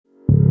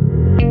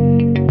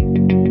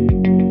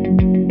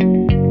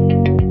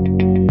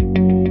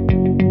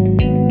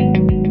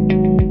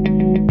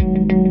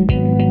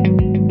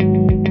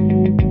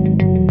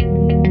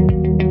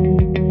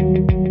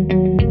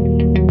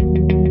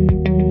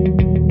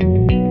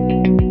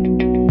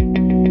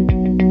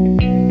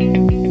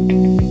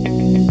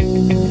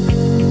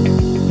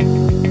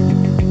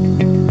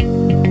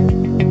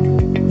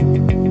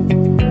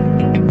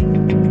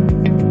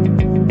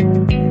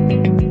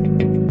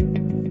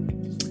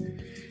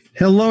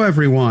Hello,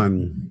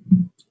 everyone.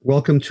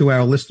 Welcome to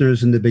our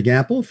listeners in the Big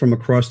Apple from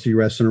across the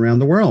U.S. and around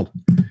the world.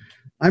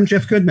 I'm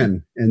Jeff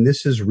Goodman, and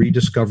this is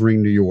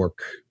Rediscovering New York.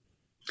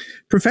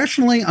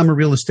 Professionally, I'm a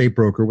real estate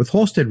broker with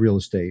Halstead Real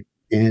Estate,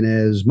 and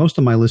as most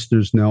of my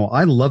listeners know,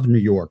 I love New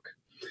York.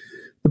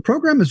 The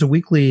program is a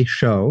weekly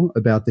show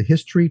about the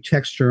history,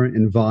 texture,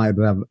 and vibe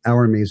of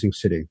our amazing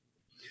city.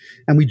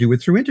 And we do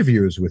it through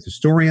interviews with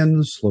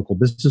historians, local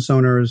business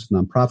owners,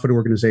 nonprofit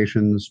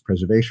organizations,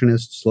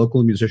 preservationists,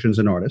 local musicians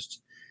and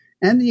artists,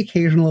 and the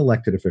occasional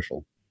elected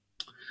official.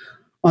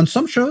 On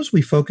some shows,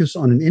 we focus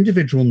on an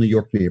individual New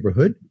York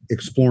neighborhood,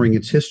 exploring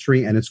its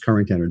history and its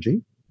current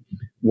energy.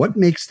 What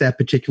makes that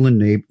particular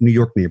New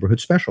York neighborhood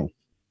special?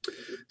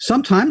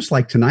 Sometimes,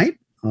 like tonight,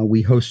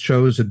 we host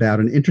shows about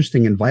an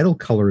interesting and vital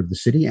color of the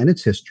city and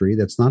its history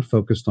that's not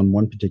focused on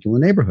one particular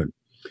neighborhood.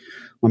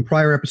 On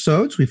prior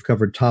episodes, we've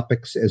covered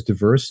topics as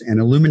diverse and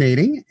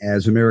illuminating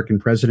as American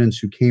presidents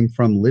who came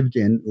from, lived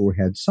in, or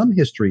had some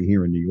history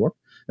here in New York,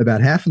 about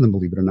half of them,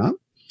 believe it or not.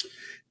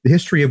 The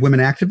history of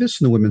women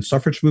activists in the women's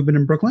suffrage movement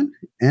in Brooklyn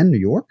and New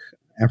York,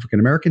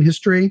 African-American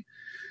history.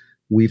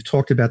 We've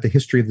talked about the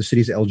history of the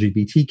city's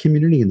LGBT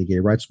community and the gay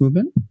rights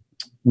movement.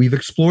 We've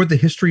explored the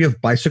history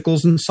of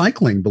bicycles and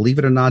cycling. Believe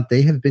it or not,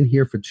 they have been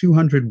here for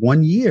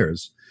 201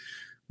 years.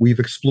 We've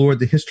explored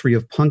the history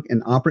of punk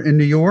and opera in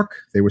New York.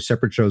 They were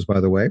separate shows, by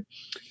the way.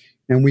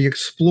 And we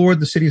explored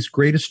the city's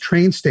greatest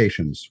train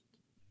stations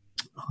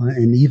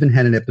and even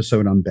had an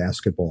episode on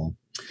basketball.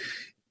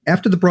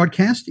 After the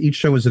broadcast, each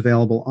show is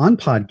available on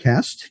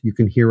podcast. You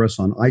can hear us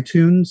on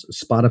iTunes,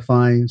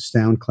 Spotify,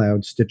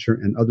 SoundCloud, Stitcher,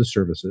 and other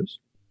services.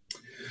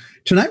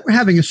 Tonight, we're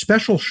having a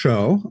special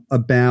show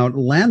about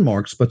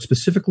landmarks, but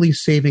specifically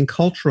saving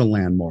cultural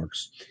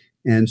landmarks,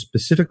 and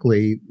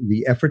specifically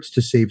the efforts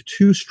to save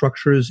two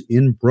structures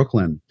in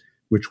Brooklyn,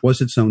 which was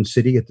its own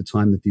city at the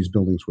time that these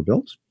buildings were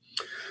built.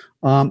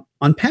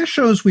 On past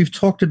shows, we've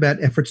talked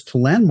about efforts to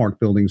landmark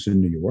buildings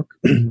in New York.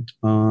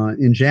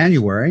 In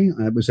January,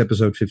 it was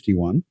episode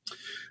 51,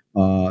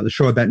 the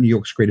show about New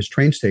York's greatest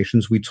train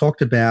stations. We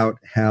talked about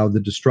how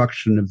the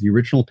destruction of the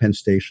original Penn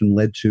Station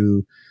led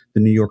to the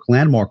New York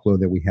landmark law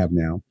that we have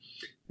now,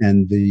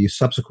 and the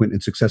subsequent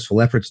and successful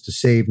efforts to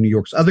save New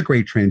York's other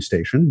great train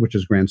station, which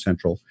is Grand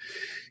Central,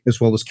 as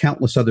well as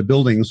countless other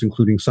buildings,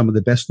 including some of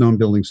the best-known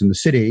buildings in the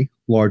city,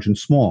 large and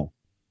small.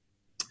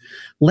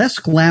 Less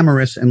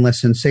glamorous and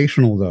less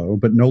sensational, though,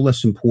 but no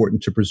less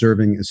important to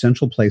preserving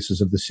essential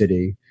places of the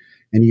city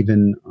and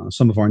even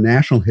some of our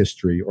national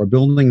history, are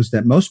buildings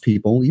that most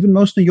people, even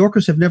most New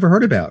Yorkers, have never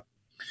heard about,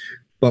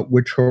 but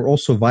which are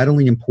also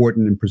vitally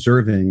important in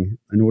preserving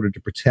in order to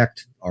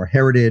protect our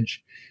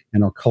heritage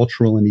and our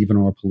cultural and even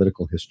our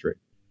political history.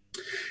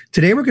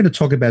 Today, we're going to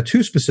talk about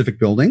two specific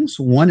buildings,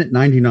 one at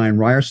 99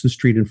 Ryerson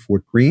Street in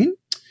Fort Greene,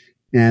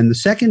 and the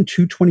second,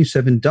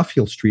 227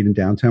 Duffield Street in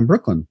downtown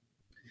Brooklyn.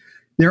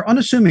 They're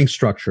unassuming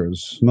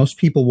structures. Most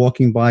people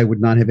walking by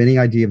would not have any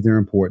idea of their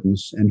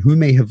importance and who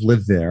may have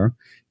lived there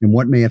and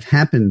what may have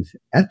happened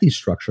at these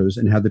structures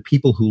and how the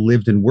people who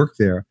lived and worked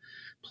there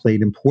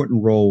played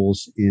important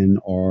roles in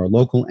our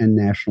local and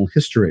national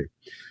history.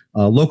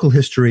 Local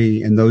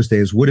history in those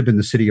days would have been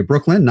the city of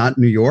Brooklyn, not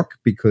New York,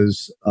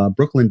 because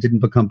Brooklyn didn't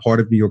become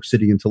part of New York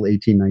City until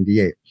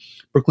 1898.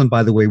 Brooklyn,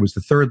 by the way, was the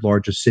third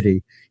largest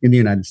city in the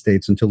United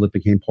States until it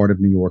became part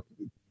of New York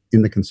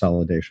in the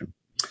consolidation.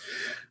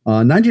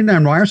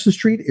 99 Ryerson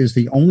Street is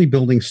the only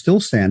building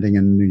still standing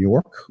in New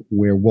York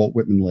where Walt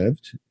Whitman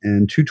lived,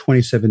 and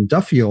 227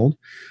 Duffield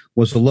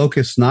was a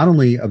locus not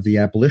only of the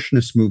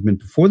abolitionist movement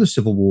before the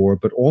Civil War,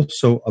 but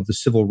also of the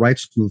civil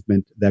rights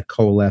movement that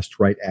coalesced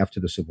right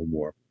after the Civil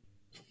War.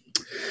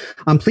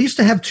 I'm pleased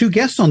to have two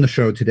guests on the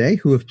show today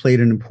who have played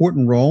an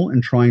important role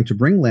in trying to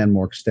bring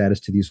landmark status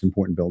to these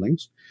important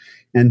buildings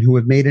and who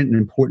have made it an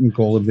important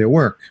goal of their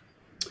work.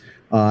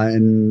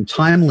 And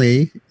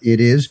timely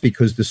it is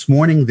because this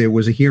morning there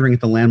was a hearing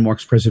at the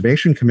Landmarks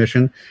Preservation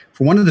Commission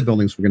for one of the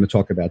buildings we're going to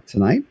talk about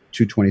tonight,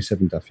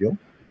 227 Duffield.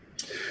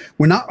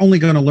 We're not only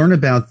going to learn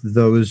about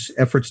those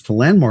efforts to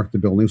landmark the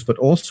buildings, but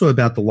also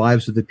about the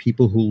lives of the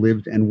people who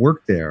lived and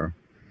worked there,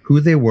 who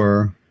they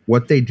were,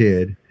 what they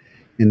did,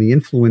 and the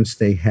influence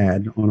they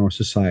had on our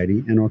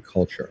society and our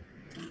culture.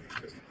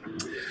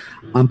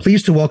 I'm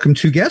pleased to welcome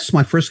two guests.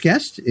 My first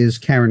guest is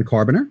Karen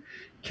Carboner.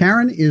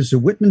 Karen is a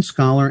Whitman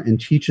Scholar and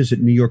teaches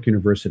at New York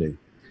University.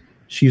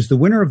 She is the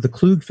winner of the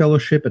Klug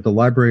Fellowship at the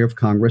Library of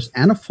Congress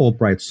and a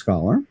Fulbright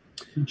Scholar.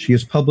 She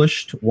has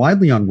published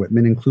widely on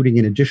Whitman, including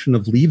an edition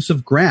of Leaves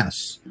of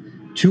Grass,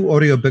 2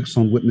 audiobooks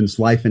on Whitman's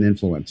life and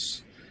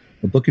influence,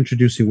 a book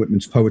introducing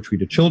Whitman's poetry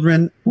to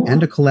children,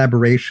 and a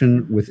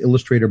collaboration with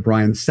illustrator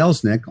Brian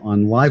Selznick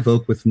on Live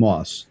Oak with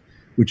Moss,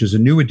 which is a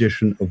new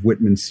edition of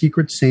Whitman's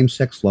secret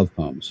same-sex love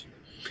poems.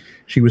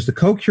 She was the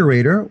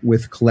co-curator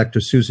with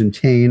collector Susan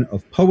Tane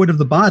of Poet of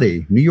the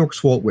Body, New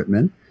York's Walt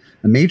Whitman,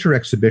 a major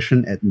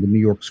exhibition at the New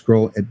York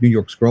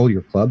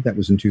Scrollier Club that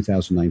was in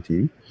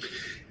 2019.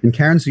 And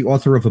Karen's the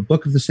author of a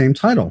book of the same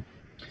title.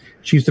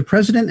 She's the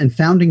president and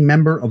founding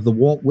member of the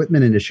Walt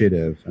Whitman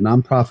Initiative, a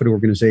nonprofit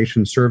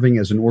organization serving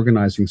as an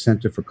organizing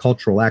center for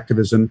cultural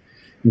activism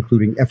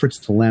including efforts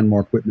to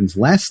landmark Whitman's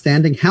last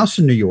standing house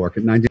in New York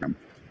at 90.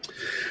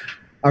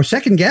 Our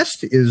second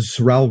guest is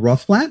Raoul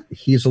Rothblatt.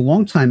 He is a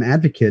longtime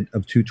advocate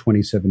of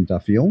 227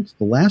 Duffield,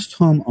 the last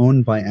home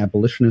owned by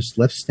abolitionists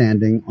left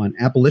standing on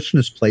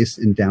Abolitionist Place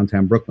in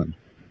downtown Brooklyn.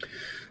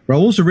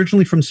 Raoul is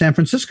originally from San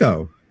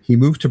Francisco. He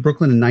moved to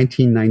Brooklyn in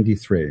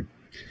 1993.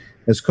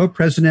 As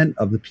co-president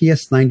of the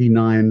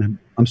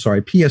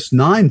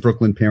PS9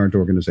 Brooklyn Parent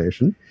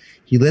Organization,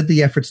 he led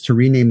the efforts to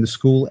rename the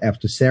school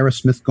after Sarah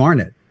Smith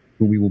Garnett,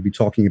 who we will be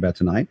talking about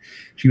tonight.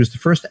 She was the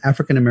first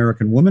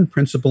African-American woman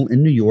principal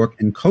in New York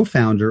and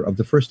co-founder of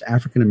the first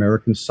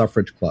African-American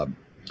suffrage club.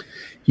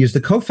 He is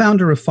the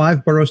co-founder of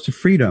Five Boroughs to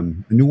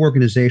Freedom, a new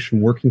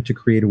organization working to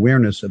create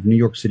awareness of New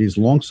York City's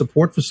long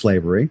support for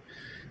slavery.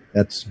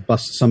 That's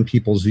bust some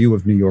people's view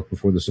of New York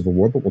before the Civil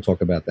War, but we'll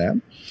talk about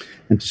that.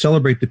 And to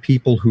celebrate the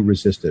people who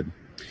resisted.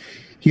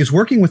 He is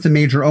working with the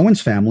Major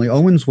Owens family.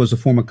 Owens was a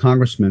former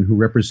congressman who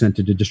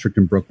represented a district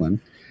in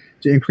Brooklyn,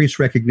 to increase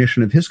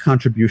recognition of his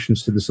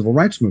contributions to the civil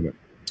rights movement.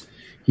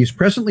 He is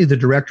presently the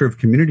director of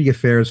community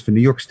affairs for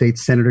New York State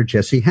Senator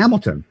Jesse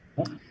Hamilton.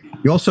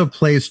 He also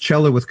plays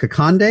cello with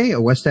Kakande, a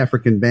West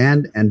African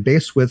band, and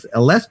bass with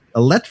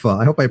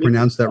Eletva. I hope I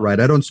pronounced that right.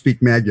 I don't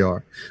speak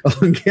Magyar, a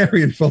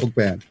Hungarian folk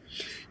band.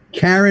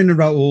 Karen and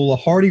Raoul, a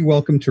hearty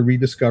welcome to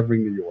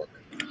Rediscovering New York.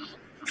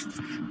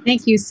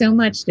 Thank you so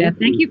much, Jeff.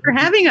 Thank you for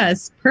having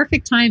us.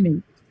 Perfect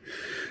timing.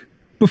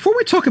 Before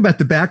we talk about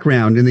the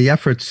background and the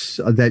efforts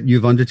that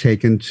you've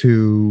undertaken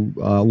to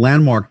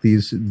landmark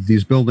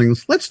these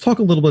buildings, let's talk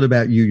a little bit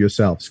about you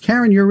yourselves.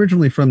 Karen, you're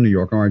originally from New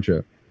York, aren't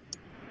you?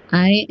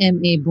 I am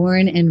a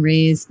born and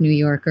raised New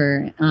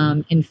Yorker.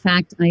 In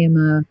fact, I am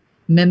a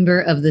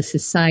member of the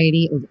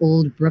Society of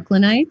Old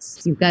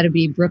Brooklynites. You've got to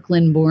be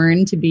Brooklyn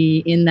born to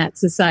be in that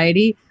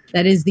society.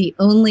 That is the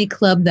only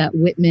club that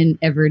Whitman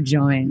ever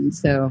joined.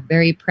 So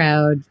very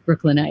proud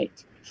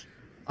Brooklynite.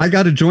 I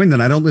got to join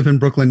that. I don't live in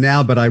Brooklyn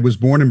now, but I was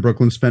born in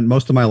Brooklyn, spent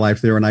most of my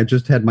life there, and I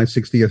just had my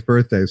 60th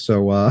birthday.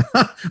 So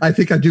I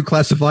think I do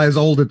classify as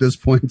old at this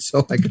point.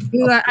 So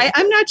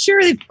I'm not sure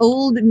if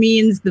old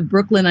means the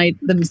Brooklynite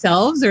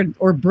themselves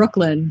or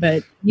Brooklyn,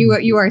 but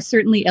you are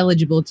certainly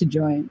eligible to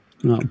join.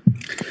 Oh.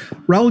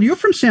 Raoul, you're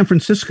from San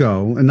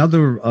Francisco,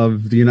 another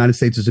of the United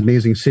States'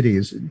 amazing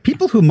cities.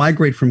 People who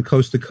migrate from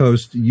coast to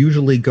coast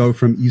usually go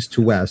from east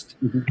to west,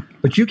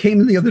 but you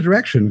came in the other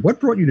direction. What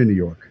brought you to New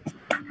York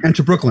and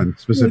to Brooklyn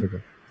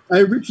specifically? I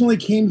originally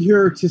came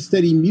here to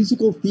study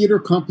musical theater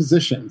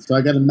composition. So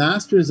I got a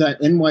master's at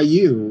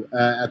NYU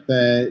at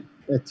the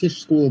Tisch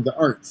School of the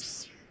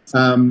Arts.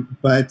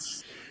 But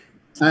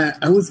I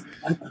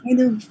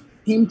kind of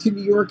came to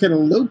New York at a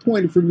low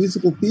point for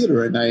musical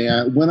theater, and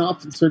I went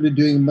off and started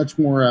doing much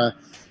more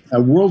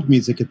world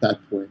music at that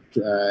point.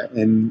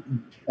 And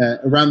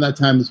around that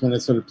time is when I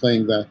started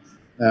playing the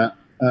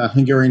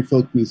Hungarian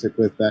folk music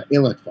with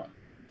Eletva.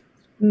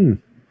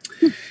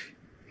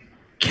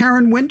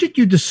 Karen, when did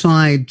you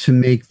decide to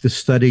make the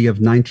study of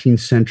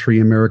 19th century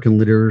American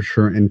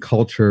literature and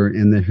culture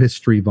and the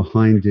history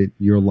behind it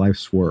your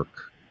life's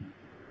work?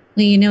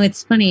 Well,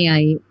 it's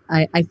funny.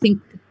 I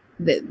think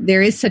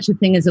there is such a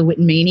thing as a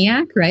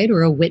Whitmaniac, right?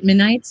 Or a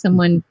Whitmanite,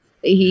 someone,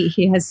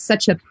 he has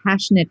such a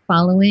passionate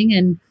following.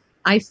 And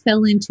I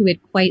fell into it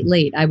quite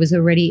late. I was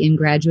already in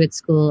graduate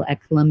school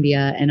at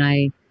Columbia, and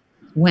I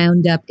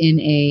wound up in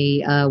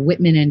a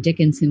Whitman and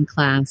Dickinson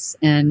class.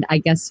 And I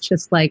guess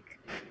just like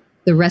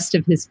the rest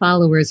of his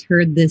followers,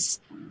 heard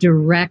this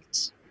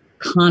direct,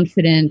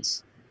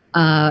 confident,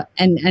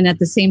 and at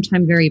the same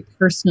time, very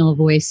personal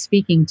voice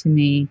speaking to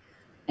me.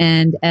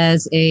 And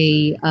as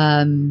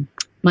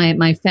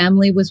my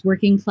family was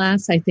working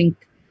class, I think,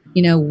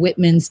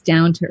 Whitman's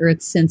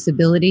down-to-earth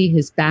sensibility,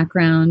 his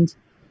background,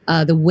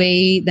 the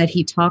way that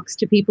he talks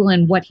to people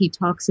and what he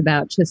talks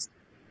about just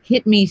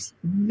hit me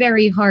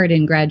very hard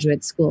in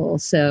graduate school.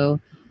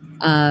 So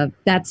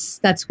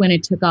that's when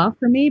it took off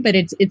for me. But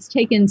it's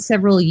taken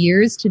several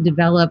years to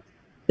develop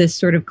this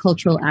sort of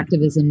cultural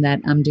activism that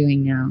I'm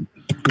doing now.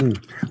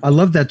 I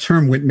love that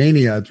term,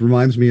 Whitmania. It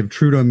reminds me of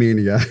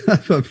Trudeau-mania,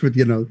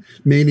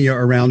 mania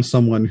around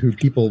someone who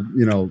people,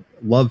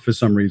 love for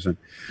some reason.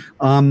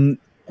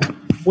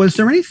 Was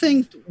there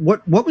anything,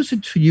 what was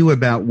it to you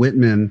about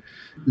Whitman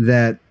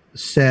that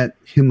set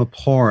him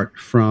apart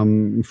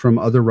from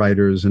other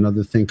writers and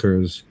other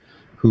thinkers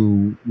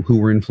who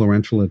were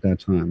influential at that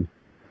time?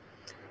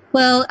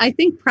 Well, I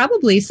think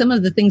probably some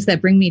of the things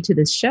that bring me to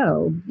this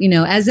show,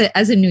 as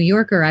a New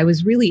Yorker, I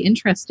was really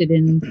interested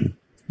in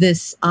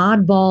this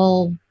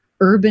oddball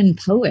urban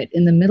poet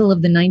in the middle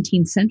of the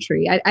 19th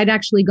century. I'd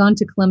actually gone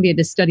to Columbia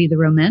to study the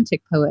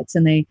Romantic poets,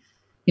 and they,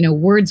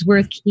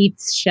 Wordsworth,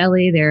 Keats,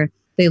 Shelley,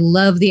 they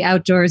love the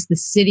outdoors. The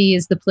city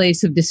is the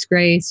place of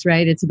disgrace,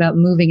 right? It's about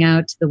moving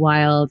out to the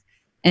wild.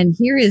 And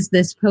here is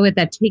this poet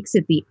that takes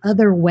it the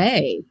other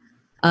way,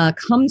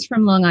 comes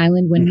from Long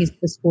Island when he's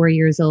just 4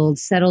 years old,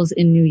 settles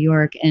in New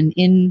York, and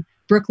in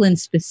Brooklyn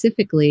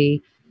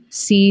specifically,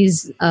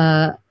 sees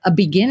a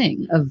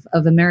beginning of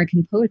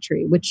American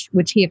poetry, which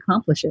he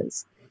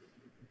accomplishes.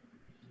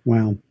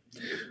 Wow.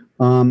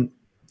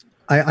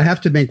 I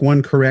have to make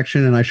one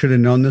correction, and I should have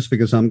known this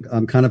because I'm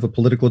kind of a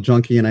political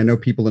junkie, and I know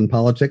people in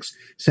politics.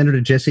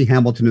 Senator Jesse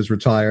Hamilton is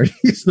retired.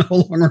 He's no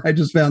longer. I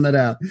just found that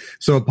out.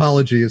 So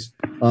apologies.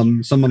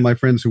 Some of my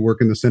friends who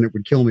work in the Senate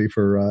would kill me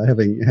for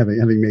having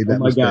made that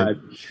mistake. Oh my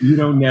God, you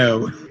don't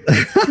know.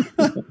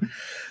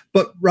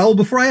 But Raul,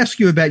 before I ask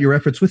you about your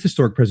efforts with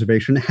historic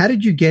preservation, how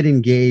did you get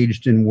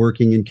engaged in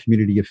working in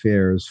community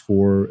affairs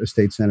for a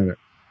state senator?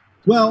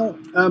 Well,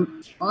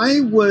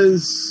 I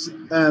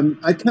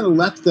kind of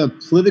left the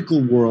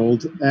political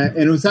world, and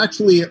it was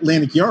actually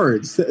Atlantic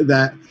Yards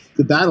that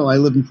the battle. I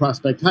live in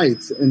Prospect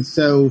Heights, and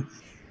so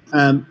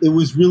it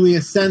was really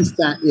a sense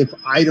that if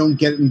I don't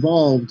get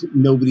involved,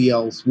 nobody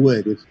else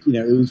would. It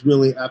was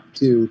really up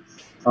to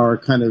our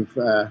kind of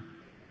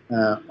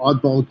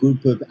oddball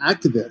group of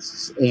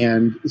activists,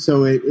 and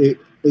so it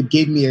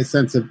gave me a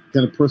sense of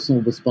kind of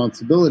personal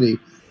responsibility.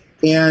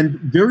 And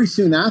very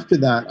soon after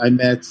that, I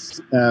met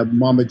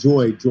Mama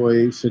Joy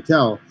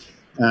Chattel.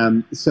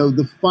 So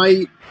the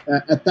fight,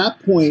 at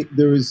that point,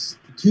 there was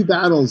two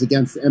battles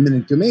against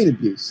eminent domain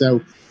abuse.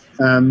 So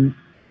the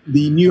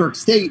New York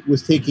State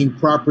was taking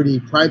property,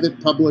 private,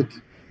 public,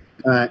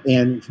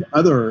 and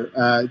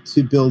other,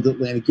 to build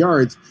Atlantic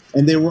Yards.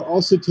 And they were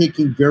also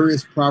taking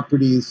various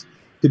properties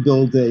to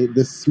build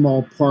this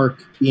small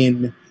park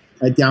in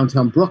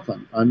downtown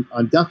Brooklyn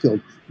on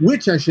Duffield,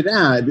 which I should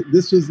add,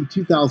 this was in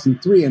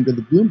 2003 under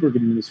the Bloomberg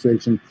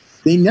administration.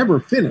 They never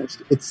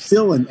finished. It's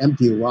still an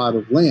empty lot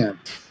of land.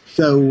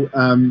 So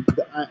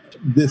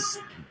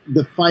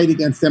the fight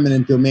against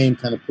eminent domain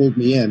kind of pulled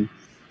me in.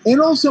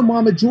 And also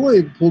Mama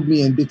Joy pulled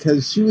me in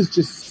because she was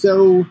just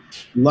so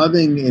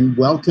loving and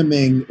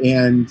welcoming,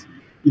 and,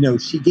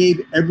 she gave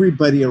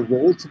everybody a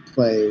role to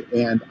play,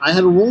 and I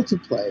had a role to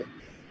play,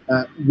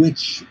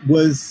 which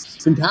was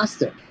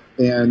fantastic.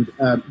 And,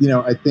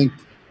 I think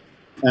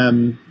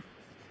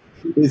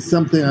is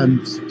something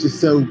I'm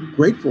just so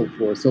grateful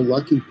for, so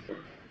lucky for.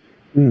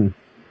 Mm.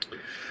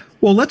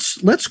 Well,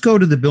 let's go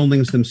to the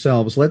buildings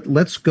themselves.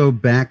 Let's go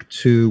back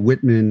to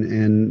Whitman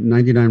and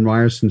 99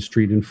 Ryerson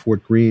Street in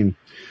Fort Greene.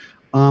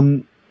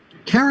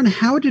 Karen,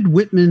 how did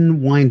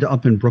Whitman wind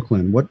up in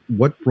Brooklyn?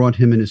 What brought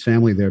him and his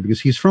family there? Because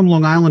he's from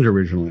Long Island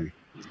originally.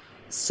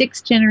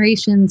 6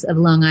 generations of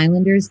Long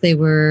Islanders. The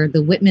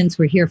Whitmans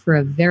were here for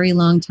a very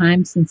long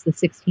time, since the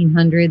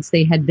 1600s.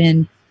 They had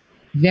been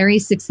very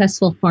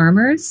successful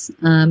farmers.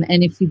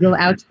 And if you go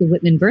out to the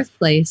Whitman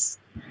birthplace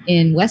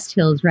in West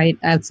Hills, right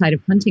outside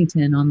of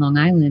Huntington on Long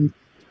Island,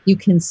 you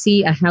can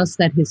see a house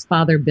that his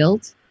father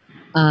built.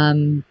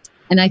 And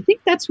I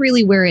think that's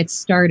really where it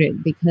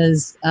started,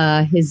 because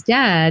his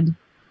dad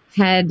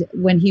had,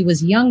 when he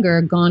was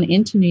younger, gone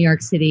into New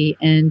York City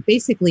and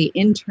basically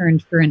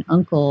interned for an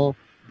uncle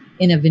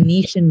in a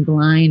Venetian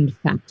blind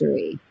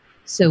factory.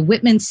 So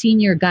Whitman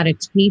Sr. got a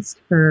taste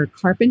for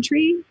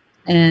carpentry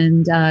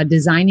and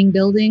designing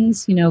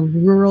buildings,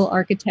 rural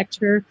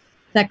architecture.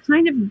 That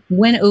kind of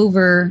went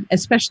over,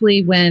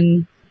 especially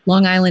when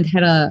Long Island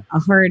had a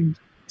hard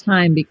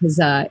time, because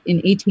in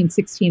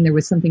 1816 there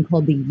was something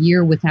called the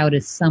Year Without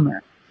a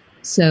Summer.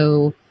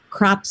 So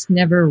crops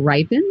never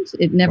ripened.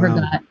 It never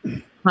got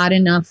hot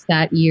enough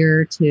that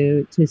year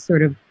to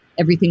sort of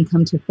everything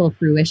come to full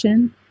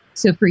fruition.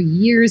 So for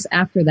years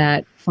after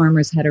that,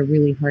 farmers had a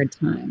really hard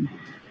time.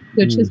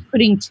 So just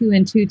putting 2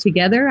 and 2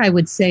 together, I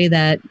would say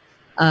that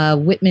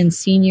Whitman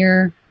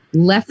Sr.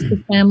 left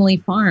the family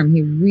farm.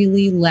 He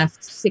really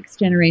left 6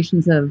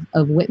 generations of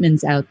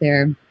Whitmans out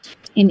there.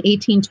 In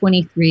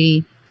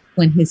 1823,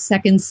 when his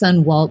second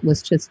son, Walt,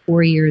 was just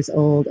 4 years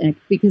old, and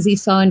because he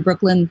saw in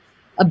Brooklyn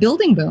a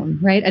building boom,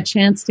 right? A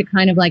chance to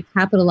kind of like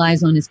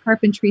capitalize on his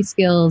carpentry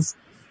skills.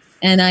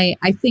 And I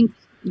think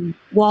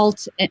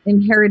Walt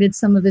inherited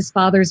some of his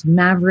father's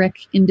maverick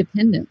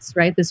independence,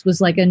 right? This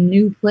was like a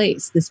new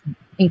place, this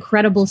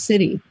incredible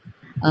city.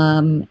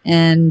 And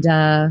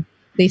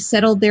they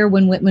settled there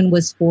when Whitman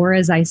was 4,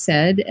 as I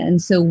said.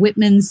 And so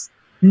Whitman's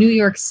New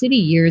York City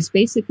years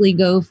basically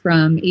go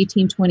from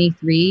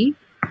 1823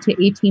 to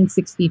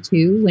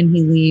 1862, when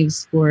he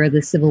leaves for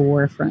the Civil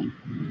War front.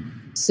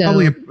 So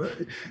it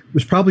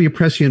was probably a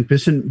prescient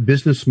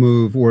business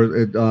move, or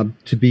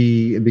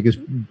because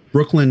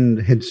Brooklyn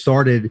had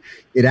started.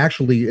 It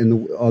actually, in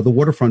the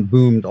waterfront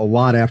boomed a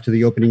lot after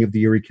the opening of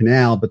the Erie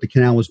Canal, but the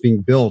canal was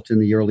being built in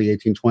the early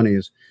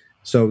 1820s.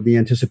 So the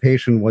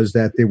anticipation was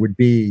that there would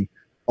be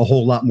a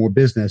whole lot more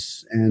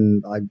business.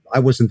 And I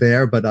wasn't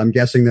there, but I'm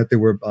guessing that there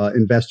were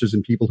investors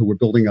and people who were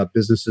building up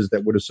businesses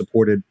that would have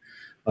supported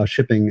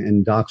shipping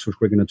and docks, which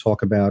we're going to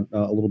talk about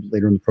a little bit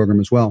later in the program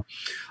as well.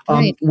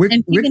 Right.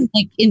 And even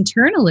like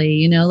internally,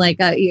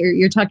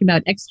 you're talking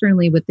about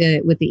externally with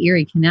the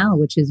Erie Canal,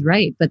 which is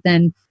right. But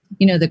then,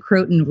 the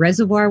Croton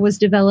Reservoir was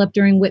developed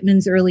during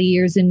Whitman's early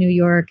years in New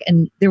York.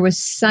 And there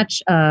was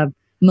such a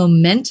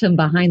momentum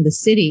behind the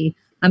city.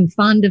 I'm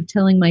fond of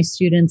telling my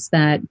students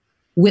that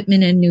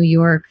Whitman and New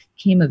York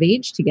came of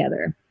age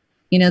together.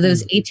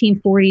 Those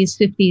 1840s,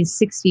 50s,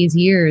 60s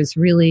years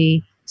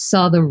really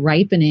saw the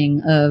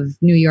ripening of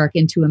New York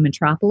into a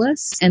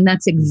metropolis. And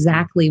that's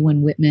exactly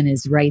when Whitman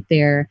is right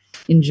there,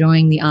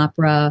 enjoying the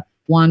opera,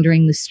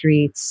 wandering the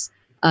streets,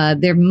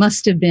 there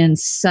must have been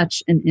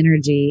such an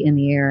energy in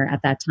the air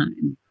at that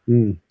time.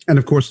 And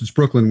of course, it's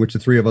Brooklyn, which the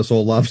three of us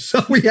all love.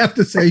 So we have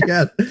to say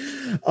yes.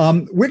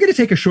 We're going to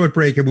take a short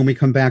break. And when we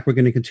come back, we're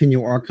going to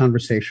continue our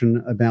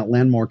conversation about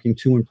landmarking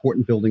two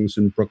important buildings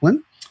in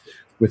Brooklyn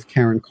with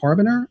Karen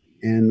Carboner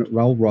and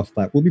Raoul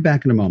Rothblatt. We'll be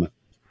back in a moment.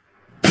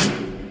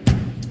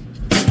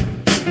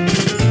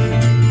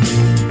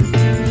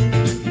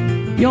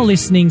 You're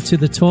listening to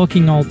the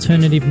Talking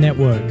Alternative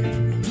Network.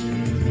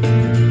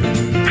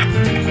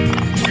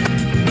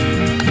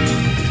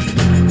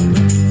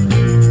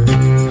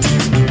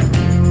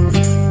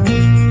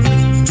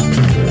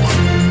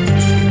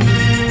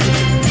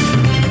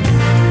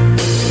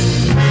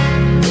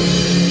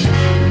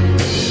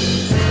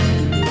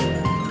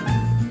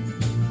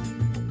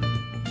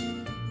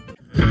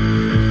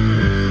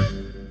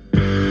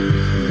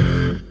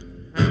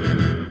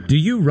 Do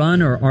you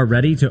run or are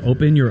ready to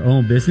open your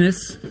own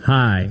business?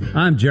 Hi,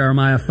 I'm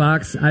Jeremiah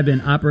Fox. I've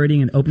been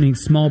operating and opening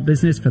small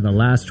business for the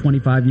last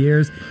 25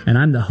 years, and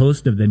I'm the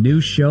host of the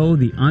new show,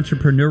 The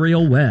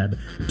Entrepreneurial Web.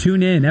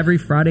 Tune in every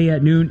Friday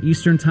at noon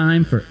Eastern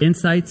Time for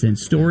insights and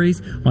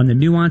stories on the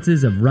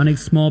nuances of running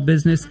small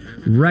business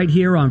right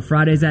here on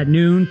Fridays at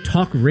noon,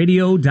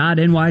 talkradio.nyc.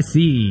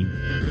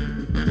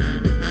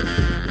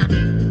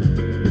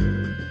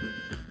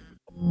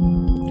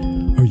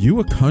 Are you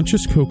a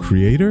conscious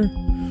co-creator?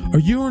 Are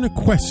you on a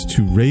quest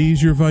to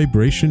raise your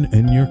vibration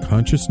and your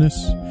consciousness?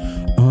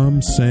 I'm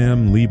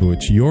Sam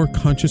Leibowitz, your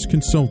conscious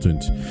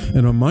consultant,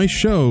 and on my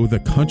show, The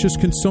Conscious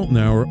Consultant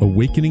Hour,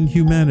 Awakening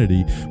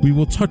Humanity, we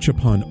will touch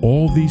upon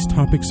all these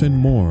topics and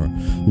more.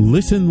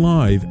 Listen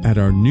live at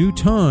our new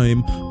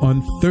time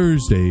on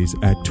Thursdays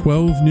at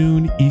 12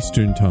 noon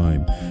Eastern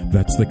Time.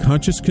 That's The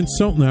Conscious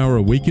Consultant Hour,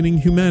 Awakening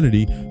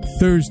Humanity,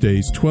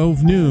 Thursdays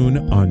 12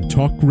 noon on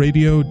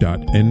talkradio.nyc.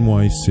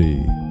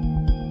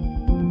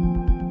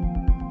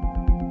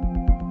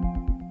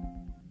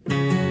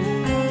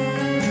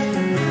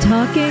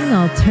 Talking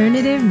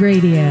Alternative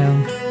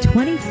Radio,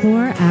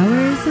 24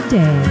 hours a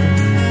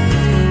day.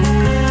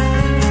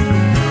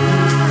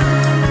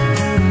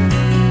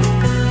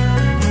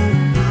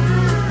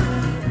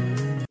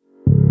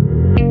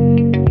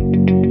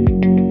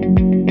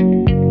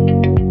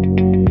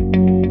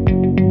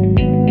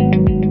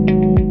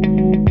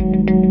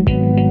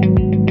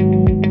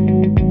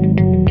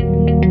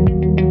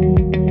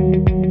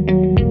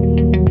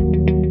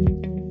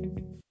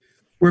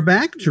 We're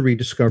back to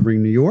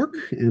Rediscovering New York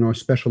and our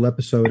special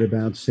episode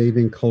about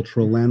saving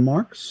cultural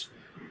landmarks,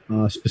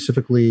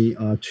 specifically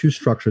two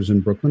structures in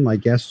Brooklyn. My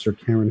guests are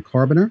Karen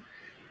Carboner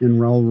and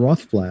Raoul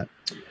Rothblatt.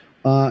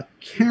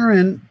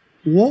 Karen,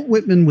 Walt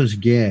Whitman was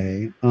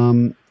gay.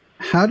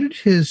 How did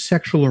his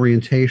sexual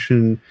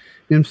orientation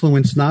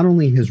influence not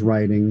only his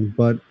writing,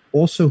 but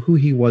also who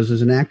he was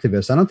as an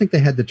activist? I don't think they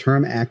had the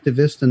term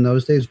activist in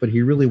those days, but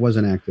he really was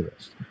an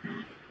activist.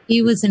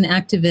 He was an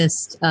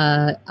activist.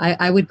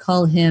 I would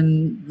call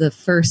him the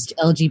first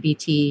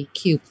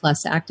LGBTQ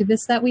plus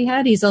activist that we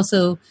had. He's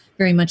also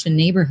very much a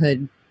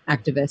neighborhood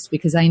activist,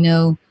 because I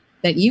know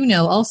that you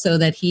know also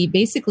that he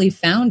basically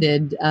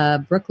founded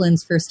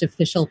Brooklyn's first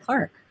official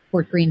park,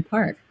 Fort Greene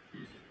Park.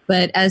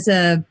 But as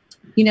a,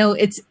 you know,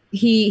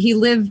 he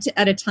lived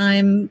at a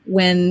time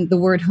when the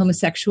word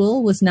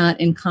homosexual was not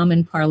in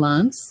common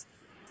parlance.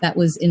 That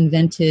was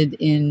invented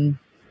in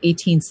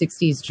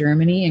 1860s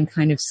Germany and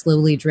kind of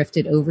slowly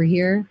drifted over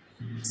here.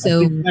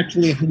 So I think it's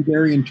actually a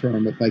Hungarian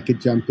term, if I could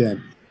jump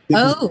in.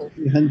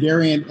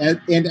 Hungarian,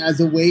 and as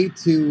a way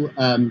to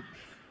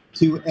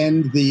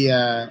end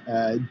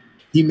the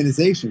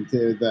demonization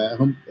to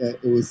the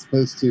it was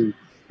supposed to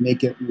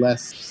make it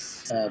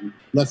less of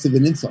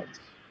an insult.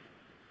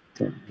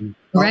 So,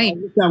 right.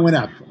 I'll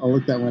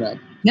look that one up.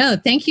 No,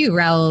 thank you,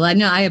 Raoul.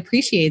 I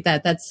appreciate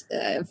that. That's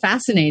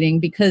fascinating,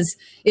 because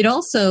it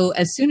also,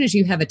 as soon as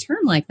you have a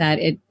term like that,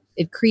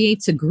 it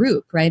creates a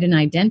group, right? An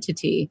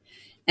identity.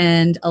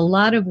 And a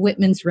lot of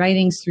Whitman's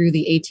writings through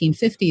the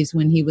 1850s,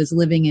 when he was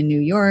living in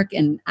New York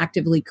and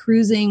actively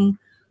cruising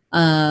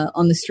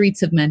on the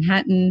streets of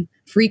Manhattan,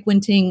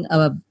 frequenting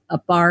a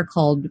bar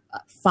called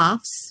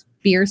Pfaff's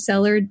Beer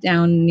Cellar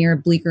down near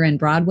Bleecker and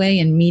Broadway,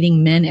 and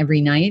meeting men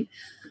every night.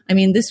 I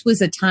mean, this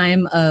was a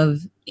time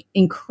of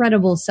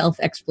incredible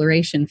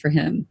self-exploration for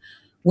him.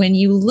 When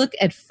you look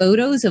at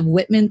photos of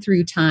Whitman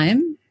through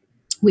time,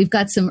 we've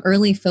got some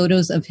early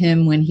photos of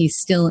him when he's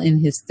still in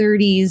his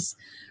 30s,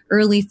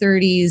 early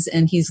 30s,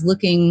 and he's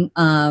looking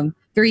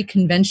very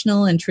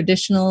conventional and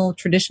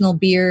traditional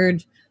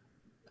beard,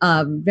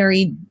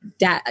 very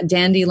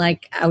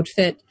dandy-like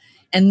outfit.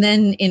 And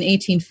then in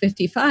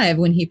 1855,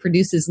 when he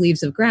produces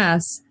Leaves of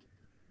Grass,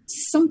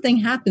 something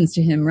happens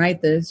to him,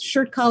 right? The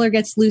shirt collar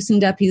gets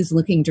loosened up. He's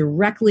looking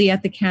directly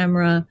at the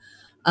camera.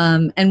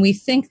 And we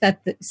think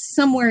that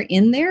somewhere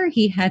in there,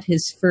 he had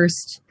his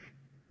first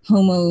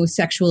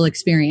homosexual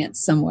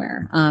experience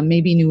somewhere,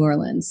 maybe New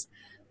Orleans.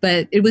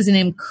 But it was an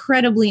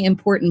incredibly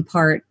important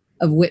part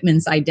of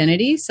Whitman's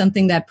identity,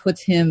 something that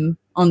puts him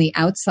on the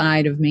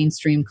outside of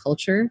mainstream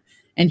culture.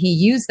 And he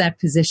used that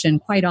position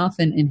quite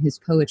often in his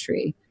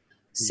poetry.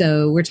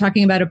 So we're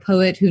talking about a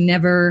poet who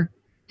never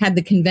had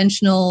the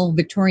conventional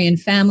Victorian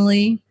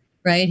family,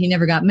 right? He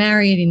never got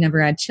married. He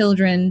never had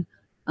children.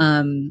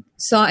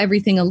 Saw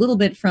everything a little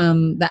bit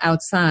from the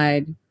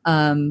outside.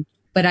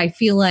 But I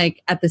feel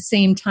like at the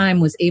same time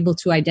was able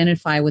to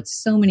identify with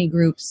so many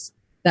groups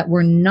that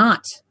were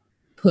not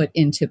put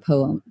into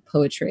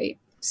poetry.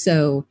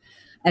 So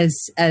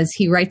as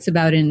he writes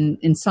about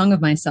in Song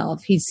of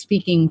Myself, he's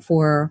speaking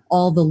for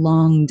all the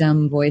long,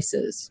 dumb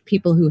voices,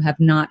 people who have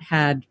not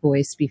had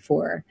voice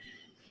before.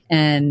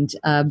 And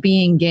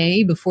being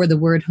gay before the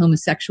word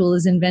homosexual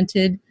is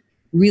invented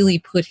really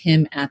put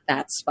him at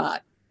that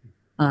spot.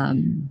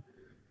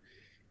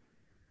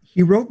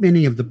 He wrote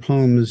many of the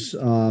poems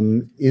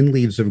in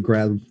Leaves of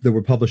Grass that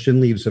were published in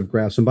Leaves of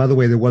Grass. And by the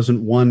way, there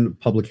wasn't one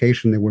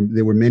publication.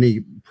 There were many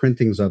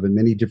printings of it,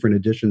 many different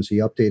editions. He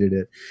updated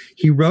it.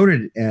 He wrote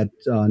it at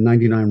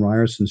 99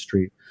 Ryerson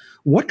Street.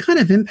 What kind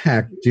of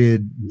impact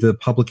did the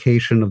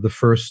publication of the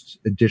first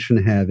edition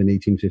have in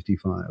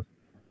 1855?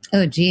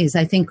 Oh, geez.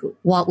 I think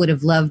Walt would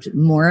have loved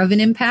more of an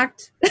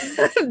impact.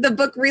 The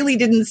book really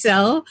didn't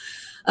sell.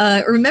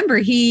 Remember,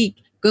 he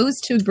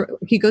goes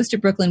to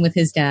Brooklyn with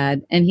his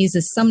dad, and he's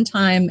a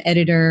sometime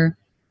editor,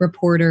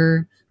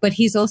 reporter, but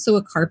he's also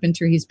a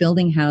carpenter. He's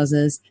building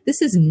houses.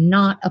 This is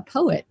not a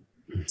poet.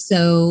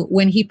 So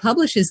when he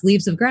publishes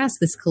Leaves of Grass,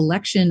 this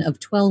collection of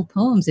 12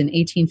 poems in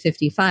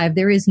 1855,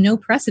 there is no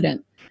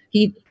precedent.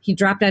 He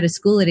dropped out of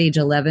school at age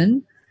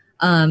 11.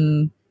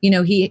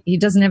 He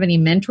doesn't have any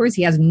mentors.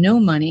 He has no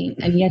money.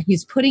 And yet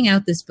he's putting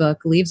out this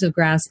book, Leaves of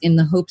Grass, in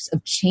the hopes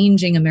of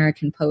changing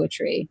American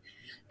poetry.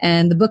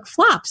 And the book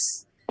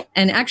flops.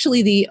 And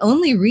actually, the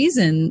only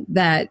reason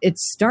that it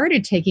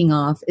started taking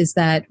off is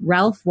that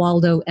Ralph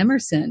Waldo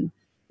Emerson,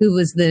 who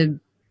was the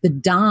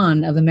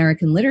Don of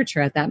American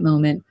literature at that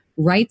moment,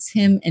 writes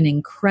him an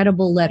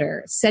incredible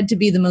letter, said to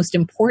be the most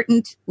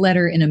important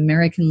letter in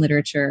American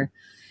literature,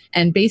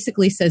 and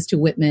basically says to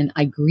Whitman,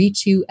 I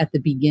greet you at the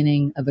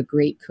beginning of a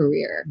great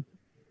career,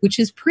 which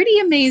is pretty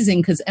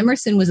amazing because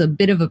Emerson was a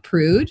bit of a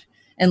prude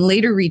and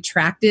later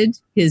retracted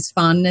his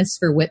fondness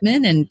for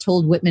Whitman and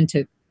told Whitman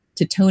to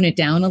tone it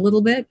down a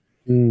little bit.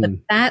 But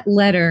that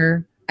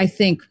letter, I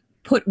think,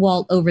 put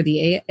Walt over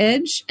the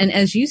edge. And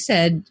as you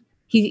said,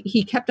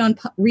 he kept on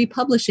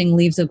republishing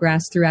Leaves of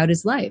Grass throughout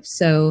his life.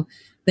 So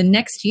the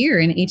next year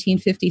in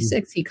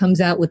 1856, he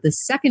comes out with the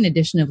second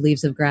edition of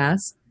Leaves of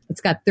Grass.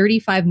 It's got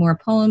 35 more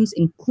poems,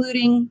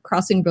 including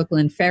Crossing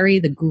Brooklyn Ferry,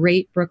 the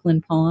great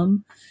Brooklyn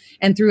poem.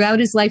 And throughout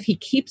his life, he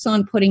keeps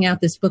on putting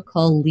out this book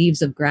called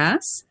Leaves of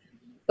Grass,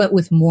 but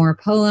with more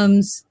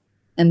poems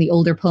and the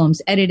older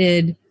poems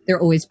edited. They're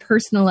always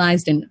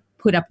personalized and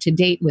put up to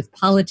date with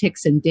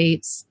politics and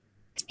dates.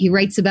 He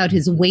writes about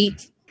his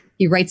weight.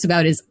 He writes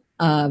about his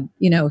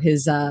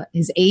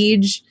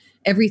age.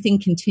 Everything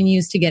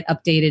continues to get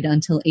updated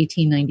until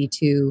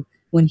 1892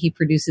 when he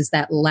produces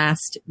that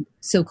last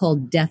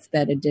so-called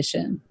deathbed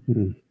edition.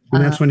 And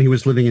that's when he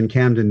was living in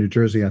Camden, New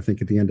Jersey, I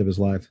think, at the end of his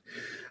life.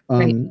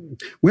 Right.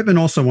 Whitman,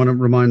 also want to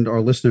remind our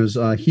listeners,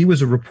 he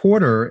was a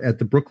reporter at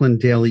the Brooklyn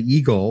Daily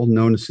Eagle,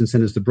 known since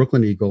then as the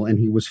Brooklyn Eagle, and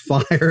he was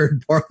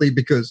fired partly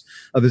because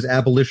of his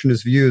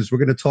abolitionist views. We're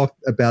going to talk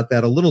about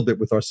that a little bit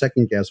with our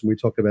second guest when we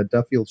talk about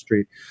Duffield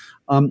Street.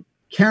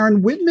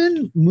 Karen,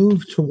 Whitman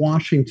moved to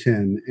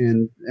Washington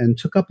and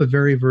took up a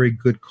very, very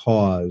good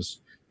cause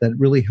that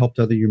really helped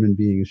other human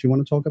beings. You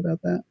want to talk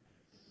about that?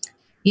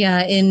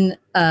 Yeah, in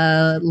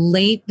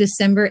late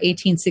December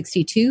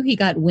 1862, he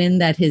got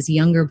wind that his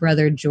younger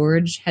brother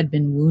George had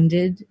been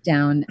wounded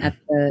down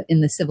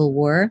in the Civil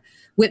War.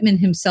 Whitman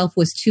himself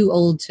was too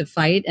old to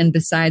fight, and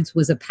besides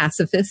was a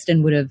pacifist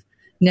and would have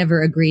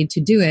never agreed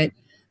to do it.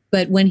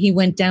 But when he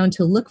went down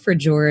to look for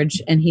George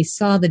and he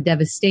saw the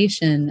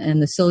devastation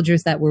and the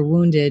soldiers that were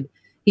wounded,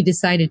 he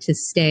decided to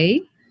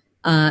stay.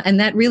 And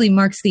that really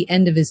marks the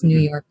end of his New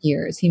York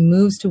years. He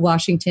moves to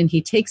Washington.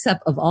 He takes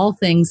up, of all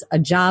things, a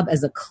job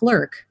as a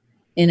clerk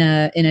in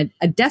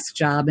a desk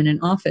job in an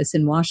office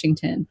in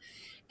Washington.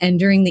 And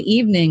during the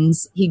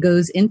evenings, he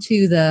goes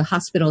into the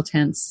hospital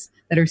tents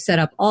that are set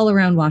up all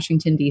around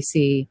Washington,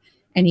 D.C.,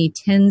 and he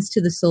tends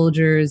to the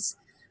soldiers,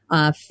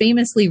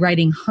 famously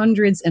writing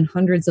hundreds and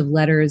hundreds of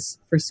letters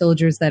for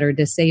soldiers that are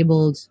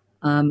disabled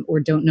or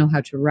don't know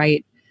how to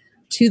write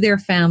to their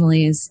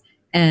families,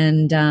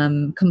 and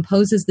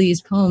composes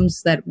these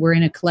poems that were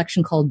in a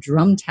collection called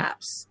Drum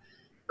Taps,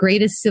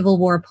 greatest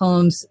war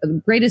poems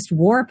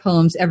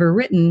ever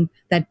written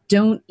that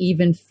don't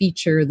even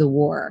feature the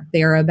war.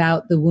 They are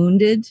about the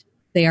wounded.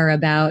 They are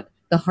about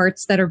the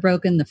hearts that are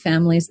broken, the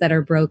families that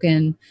are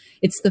broken.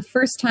 It's the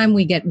first time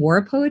we get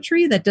war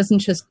poetry that doesn't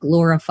just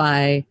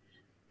glorify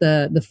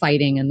the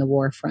fighting and the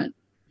war front.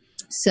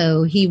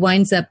 So he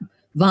winds up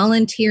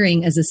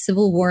volunteering as a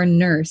Civil War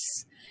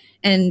nurse.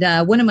 And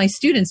one of my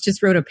students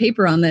just wrote a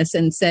paper on this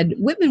and said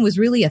Whitman was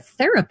really a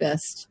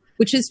therapist,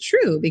 which is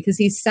true because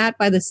he sat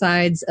by the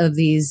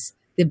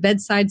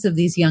bedsides of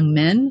these young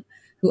men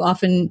who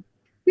often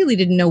really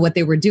didn't know what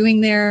they were doing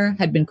there,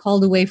 had been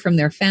called away from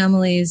their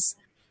families,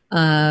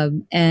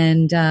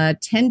 and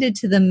tended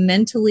to them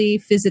mentally,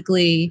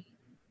 physically,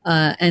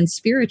 and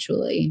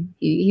spiritually.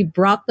 He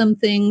brought them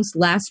things,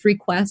 last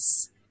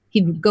requests.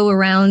 He'd go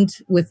around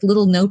with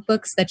little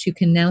notebooks that you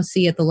can now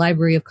see at the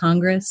Library of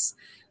Congress,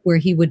 where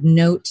he would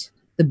note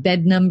the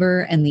bed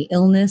number and the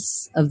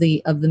illness of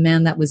the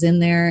man that was in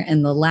there,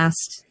 and the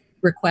last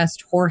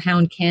request,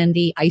 whorehound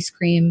candy, ice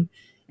cream.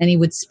 And he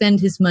would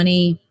spend his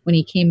money when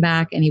he came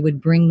back, and he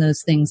would bring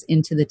those things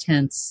into the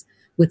tents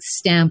with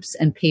stamps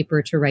and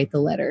paper to write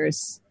the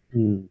letters.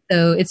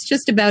 So it's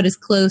just about as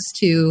close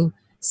to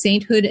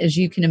sainthood as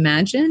you can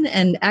imagine.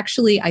 And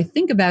actually, I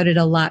think about it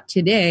a lot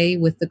today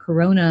with the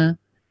corona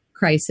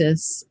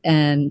crisis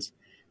and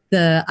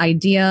the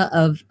idea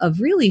of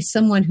really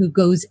someone who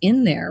goes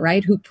in there,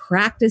 right? Who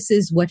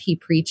practices what he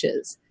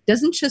preaches,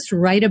 doesn't just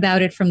write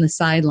about it from the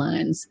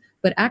sidelines,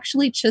 but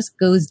actually just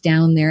goes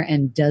down there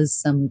and does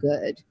some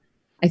good.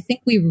 I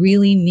think we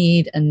really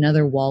need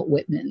another Walt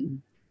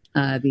Whitman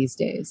these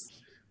days.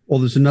 Well,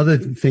 there's another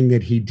thing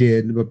that he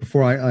did, but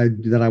before I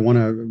want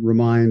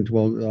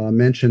to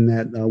mention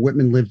that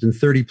Whitman lived in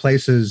 30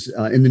 places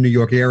in the New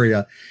York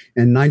area,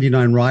 and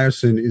 99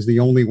 Ryerson is the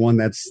only one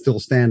that's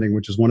still standing,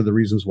 which is one of the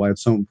reasons why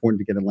it's so important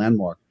to get a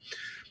landmark.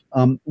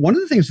 One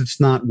of the things that's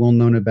not well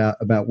known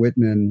about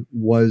Whitman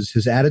was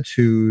his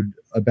attitude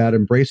about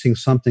embracing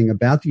something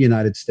about the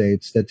United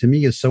States that to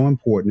me is so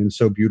important and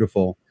so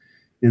beautiful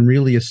and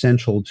really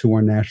essential to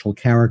our national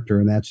character,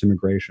 and that's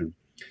immigration.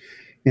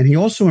 And he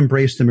also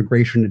embraced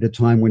immigration at a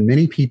time when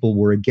many people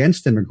were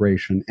against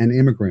immigration and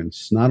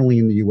immigrants, not only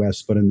in the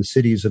U.S., but in the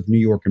cities of New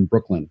York and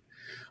Brooklyn.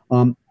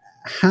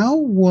 How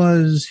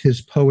was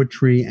his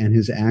poetry and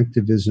his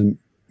activism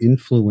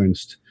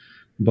influenced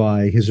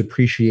by his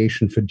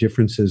appreciation for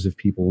differences of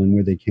people and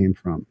where they came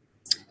from?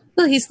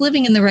 Well, he's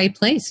living in the right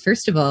place,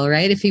 first of all,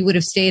 right? If he would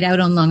have stayed out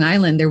on Long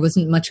Island, there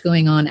wasn't much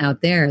going on out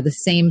there. The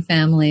same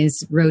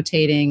families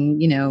rotating,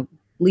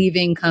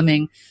 leaving,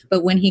 coming.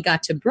 But when he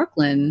got to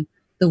Brooklyn,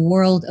 the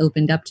world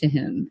opened up to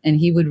him, and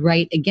he would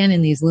write again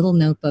in these little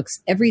notebooks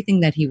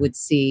everything that he would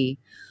see.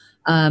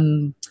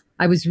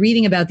 I was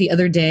reading about the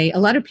other day, a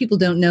lot of people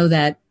don't know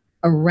that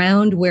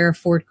around where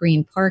Fort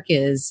Greene Park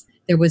is,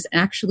 there was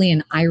actually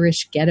an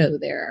Irish ghetto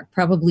there,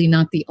 probably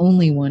not the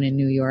only one in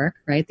New York,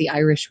 right? The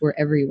Irish were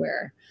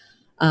everywhere.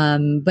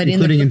 But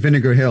including in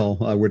Vinegar Hill,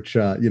 which,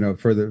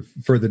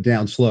 further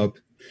down slope.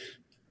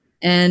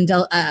 And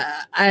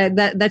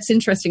that's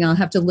interesting. I'll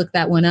have to look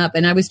that one up.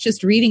 And I was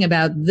just reading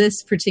about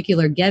this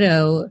particular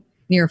ghetto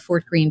near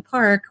Fort Greene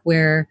Park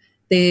where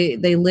they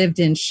lived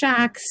in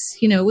shacks.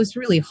 It was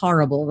really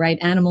horrible, right?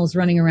 Animals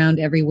running around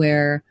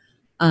everywhere.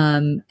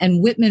 And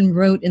Whitman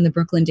wrote in the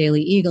Brooklyn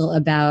Daily Eagle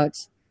about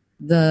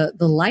the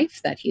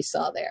life that he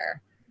saw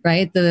there,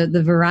 right?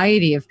 The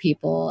variety of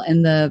people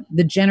and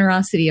the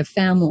generosity of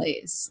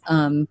families,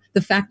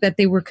 the fact that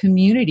they were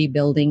community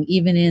building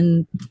even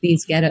in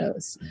these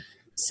ghettos.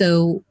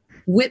 So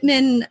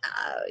Whitman,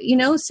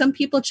 some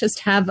people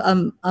just have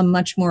a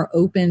much more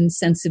open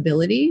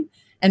sensibility.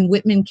 And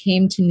Whitman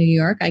came to New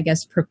York, I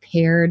guess,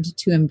 prepared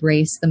to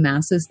embrace the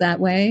masses that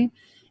way.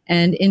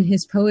 And in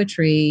his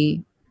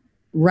poetry,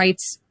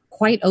 writes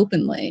quite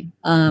openly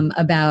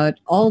about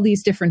all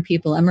these different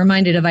people. I'm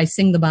reminded of I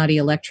Sing the Body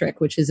Electric,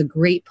 which is a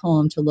great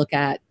poem to look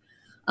at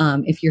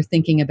if you're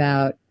thinking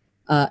about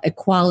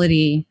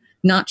equality,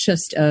 not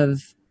just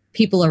of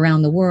people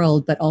around the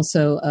world, but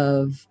also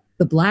of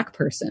the Black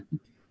person.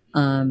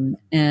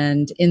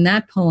 And in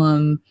that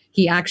poem,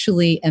 he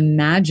actually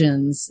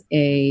imagines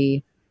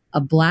a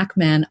Black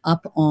man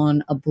up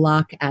on a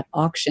block at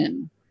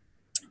auction.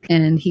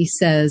 And he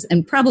says,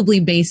 and probably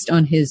based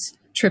on his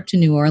trip to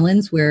New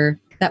Orleans, where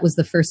that was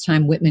the first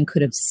time Whitman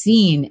could have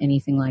seen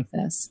anything like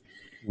this.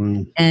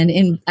 Wow. And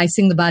in I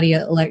Sing the Body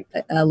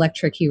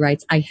Electric, he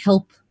writes, I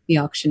help the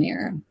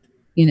auctioneer.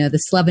 The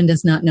sloven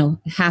does not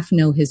half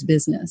know his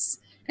business.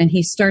 And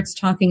he starts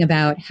talking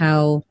about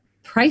how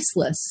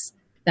priceless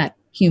that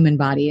human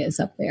body is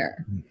up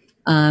there.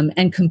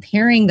 And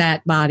comparing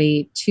that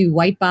body to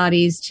white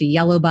bodies, to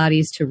yellow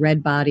bodies, to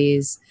red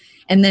bodies.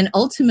 And then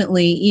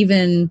ultimately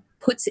even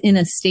puts in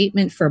a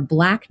statement for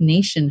Black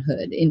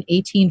nationhood in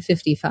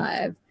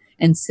 1855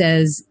 and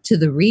says to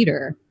the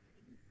reader,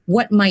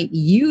 what might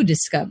you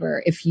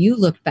discover if you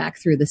looked back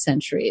through the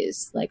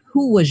centuries? Like,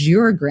 who was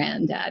your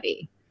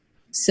granddaddy?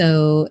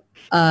 So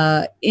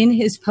in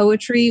his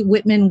poetry,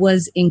 Whitman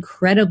was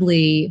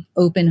incredibly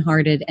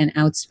open-hearted and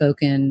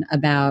outspoken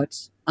about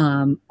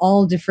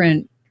all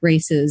different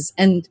races.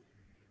 And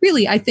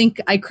really, I think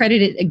I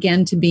credit it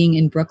again to being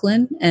in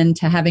Brooklyn and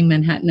to having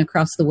Manhattan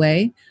across the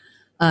way,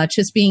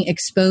 just being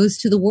exposed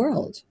to the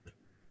world.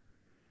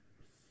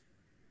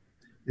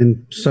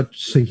 And so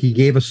he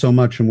gave us so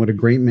much, and what a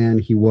great man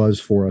he was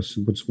for us.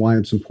 That's why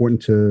it's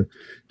important to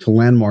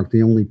landmark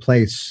the only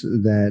place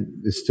that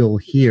is still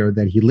here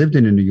that he lived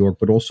in New York,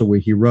 but also where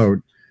he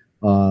wrote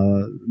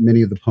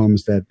many of the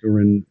poems that are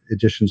in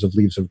editions of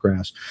Leaves of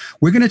Grass.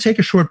 We're going to take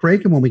a short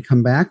break, and when we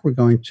come back, we're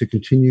going to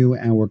continue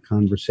our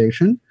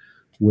conversation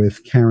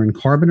with Karen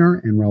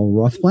Carboner and Raoul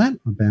Rothblatt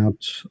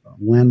about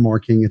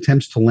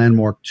attempts to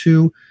landmark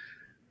two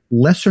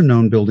lesser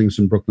known buildings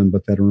in Brooklyn,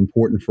 but that are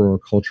important for our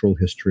cultural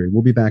history.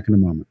 We'll be back in a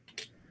moment.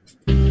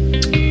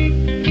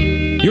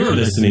 You're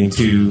listening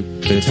to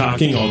the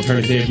Talking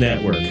Alternative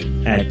Network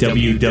at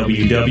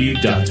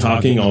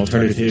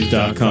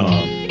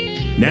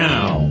www.talkingalternative.com.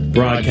 Now,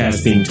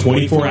 broadcasting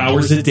 24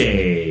 hours a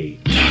day.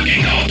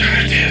 Talking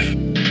Alternative.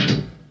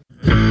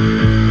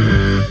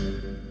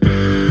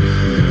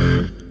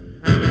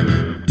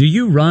 Do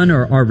you run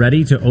or are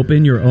ready to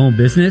open your own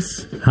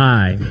business?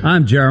 Hi,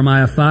 I'm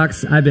Jeremiah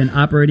Fox. I've been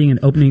operating and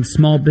opening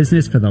small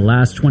business for the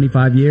last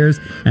 25 years,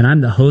 and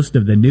I'm the host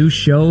of the new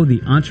show,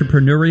 The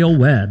Entrepreneurial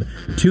Web.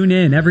 Tune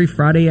in every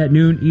Friday at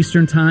noon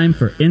Eastern Time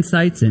for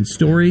insights and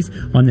stories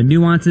on the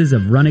nuances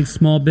of running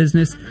small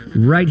business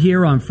right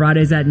here on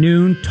Fridays at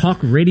noon,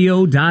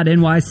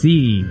 talkradio.nyc.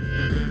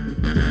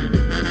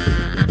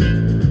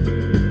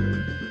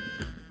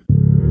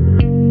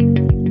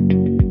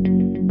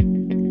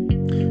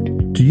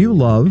 Do you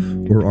love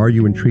or are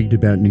you intrigued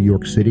about New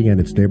York City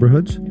and its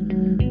neighborhoods?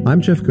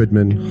 I'm Jeff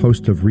Goodman,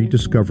 host of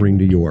Rediscovering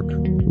New York,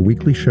 a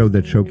weekly show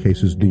that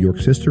showcases New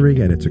York's history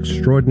and its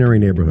extraordinary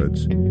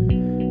neighborhoods.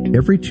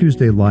 Every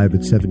Tuesday live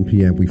at 7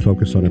 p.m., we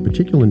focus on a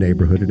particular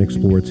neighborhood and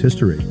explore its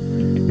history,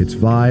 its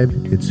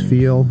vibe, its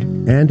feel,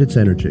 and its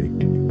energy.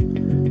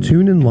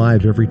 Tune in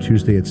live every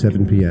Tuesday at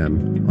 7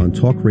 p.m. on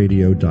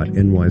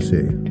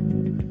talkradio.nyc.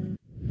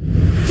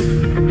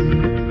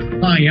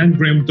 Hi, I'm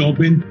Graham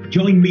Dobbin.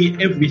 Join me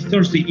every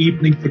Thursday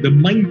evening for the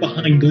Mind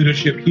Behind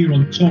Leadership here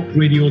on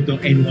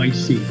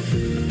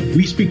talkradio.nyc.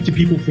 We speak to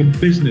people from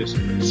business,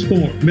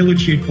 sport,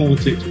 military and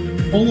politics,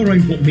 all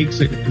around what makes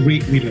a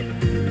great leader.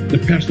 The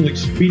personal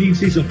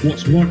experiences of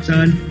what's worked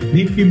and,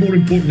 maybe more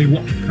importantly,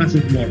 what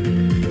hasn't worked.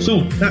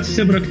 So, that's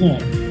 7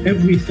 o'clock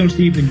every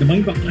Thursday evening, the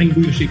Mind Behind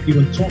Leadership here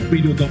on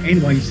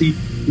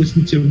talkradio.nyc.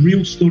 Listen to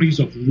real stories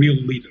of real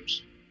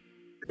leaders.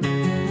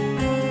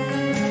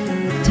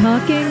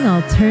 Talking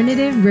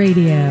Alternative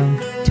Radio,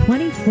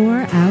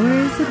 24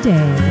 hours a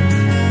day.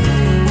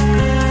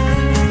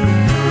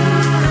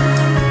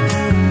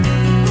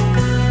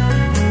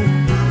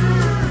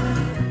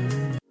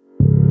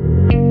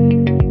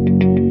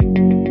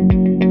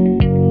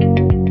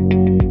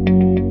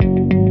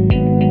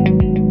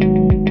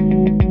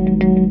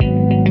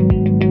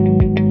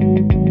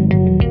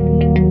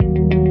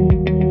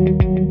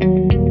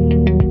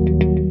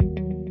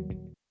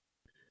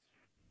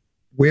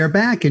 We're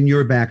back, and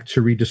you're back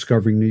to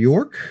Rediscovering New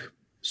York.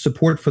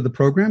 Support for the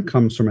program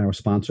comes from our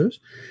sponsors.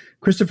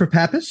 Christopher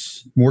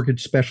Pappas,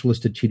 mortgage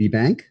specialist at TD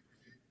Bank.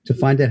 To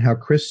find out how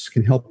Chris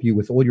can help you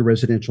with all your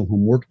residential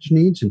home mortgage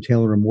needs and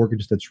tailor a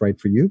mortgage that's right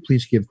for you,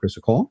 please give Chris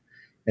a call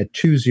at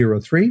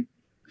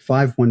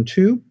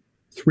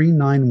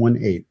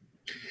 203-512-3918.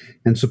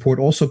 And support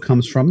also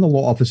comes from the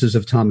law offices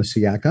of Thomas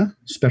Siaka,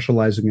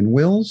 specializing in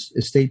wills,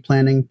 estate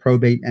planning,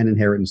 probate, and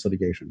inheritance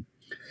litigation.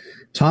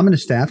 Tom and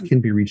his staff can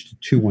be reached at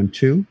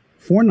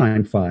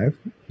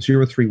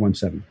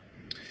 212-495-0317.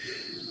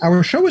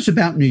 Our show is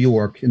about New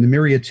York and the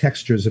myriad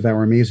textures of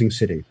our amazing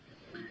city.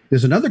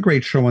 There's another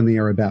great show on the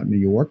air about New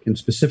York, and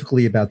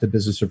specifically about the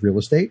business of real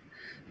estate.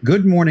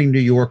 Good Morning New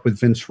York with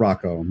Vince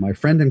Rocco, my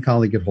friend and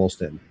colleague at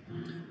Halstead.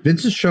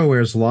 Vince's show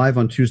airs live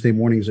on Tuesday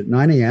mornings at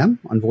 9 a.m.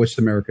 on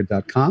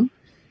voiceamerica.com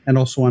and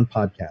also on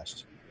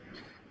podcast.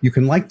 You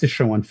can like the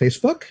show on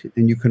Facebook,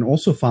 and you can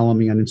also follow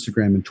me on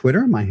Instagram and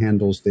Twitter. My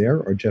handles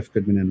there are Jeff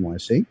Goodman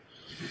NYC.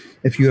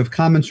 If you have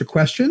comments or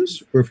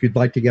questions, or if you'd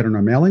like to get on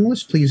our mailing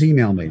list, please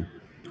email me,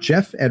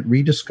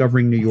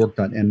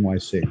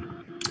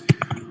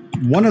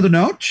 jeff@rediscoveringnewyork.nyc. One other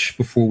note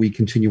before we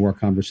continue our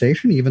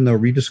conversation: even though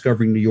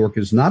Rediscovering New York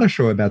is not a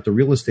show about the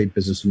real estate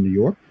business in New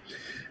York,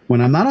 when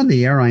I'm not on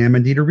the air, I am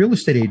indeed a real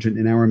estate agent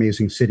in our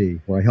amazing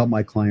city, where I help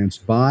my clients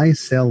buy,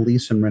 sell,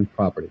 lease, and rent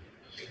property.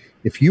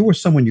 If you or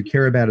someone you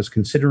care about is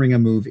considering a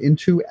move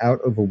into,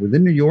 out of, or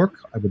within New York,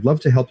 I would love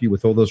to help you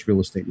with all those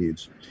real estate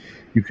needs.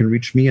 You can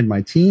reach me and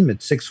my team at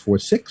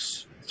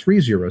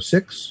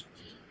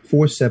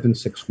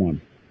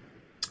 646-306-4761.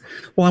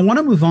 Well, I want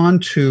to move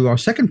on to our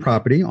second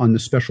property on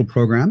this special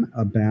program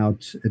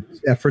about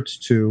efforts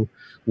to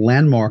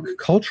landmark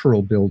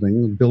cultural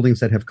buildings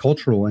that have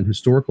cultural and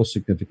historical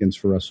significance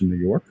for us in New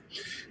York.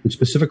 And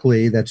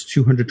specifically, that's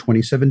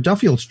 227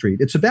 Duffield Street.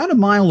 It's about a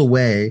mile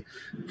away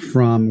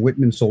from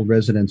Whitman's old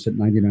residence at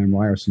 99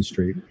 Ryerson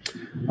Street.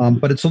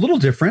 But it's a little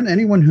different.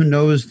 Anyone who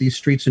knows these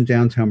streets in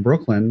downtown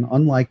Brooklyn,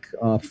 unlike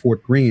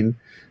Fort Greene,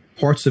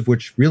 parts of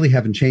which really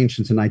haven't changed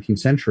since the 19th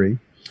century,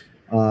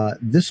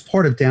 this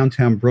part of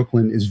downtown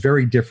Brooklyn is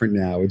very different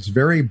now. It's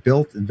very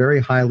built, very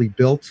highly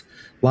built,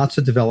 lots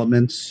of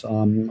developments. A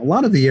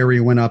lot of the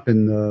area went up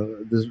in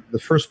the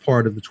first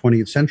part of the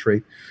 20th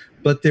century,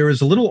 but there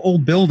is a little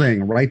old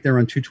building right there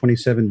on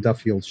 227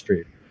 Duffield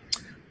Street.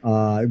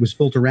 It was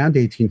built around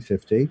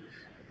 1850.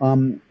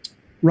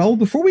 Raul,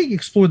 before we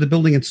explore the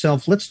building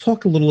itself, let's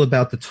talk a little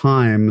about the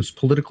times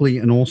politically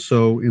and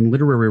also in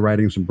literary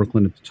writings in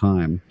Brooklyn at the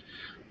time.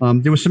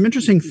 There were some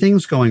interesting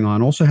things going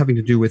on, also having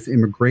to do with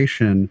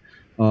immigration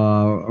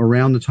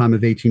around the time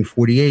of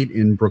 1848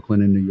 in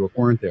Brooklyn and New York,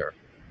 weren't there?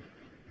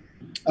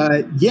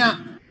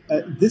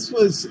 this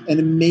was an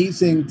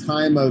amazing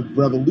time of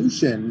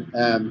revolution.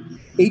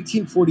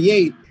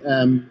 1848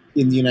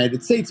 in the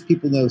United States,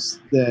 people know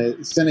the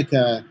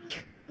Seneca,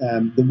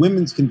 the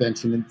Women's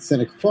Convention in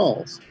Seneca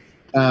Falls,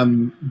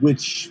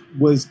 which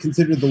was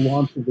considered the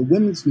launch of the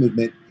women's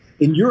movement.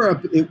 In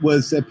Europe, it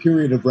was a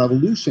period of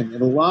revolution,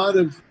 and a lot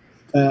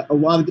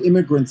of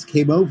immigrants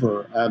came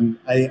over.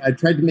 I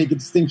tried to make a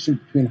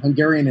distinction between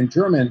Hungarian and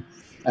German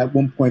at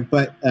one point,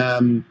 but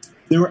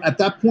at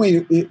that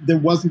point, there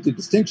wasn't a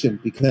distinction,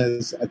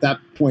 because at that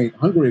point,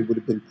 Hungary would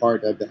have been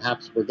part of the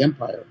Habsburg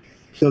Empire.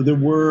 So there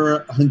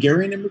were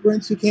Hungarian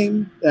immigrants who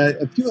came,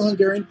 a few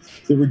Hungarian.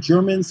 There were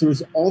Germans. There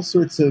was all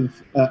sorts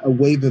of a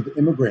wave of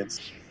immigrants.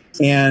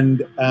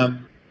 And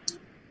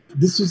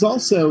this was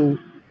also,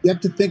 you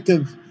have to think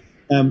of,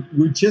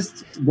 we're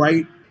just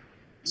right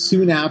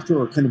soon after,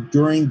 or kind of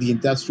during, the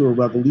Industrial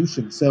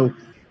Revolution. So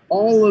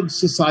all of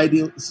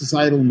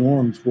societal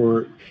norms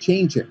were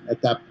changing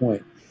at that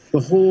point. The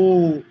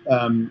whole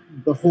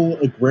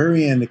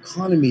agrarian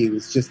economy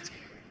was just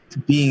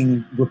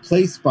being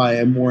replaced by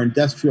a more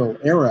industrial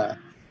era,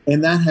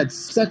 and that had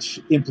such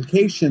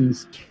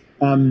implications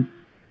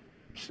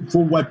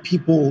for what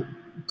people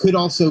could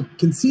also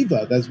conceive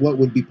of as what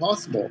would be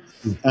possible.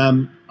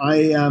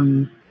 We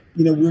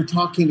were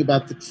talking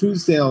about the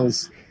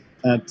Truesdales.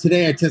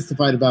 Today I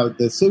testified about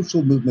the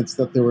social movements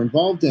that they were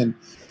involved in.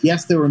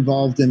 Yes, they were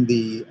involved in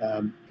the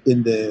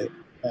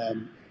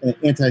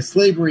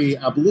anti-slavery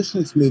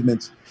abolitionist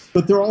movements,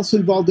 but they're also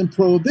involved in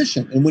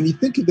prohibition. And when you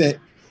think of it,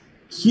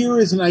 here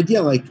is an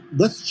idea like,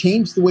 let's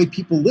change the way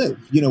people live.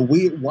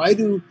 Why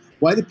do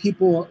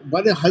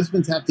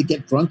husbands have to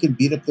get drunk and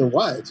beat up their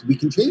wives? We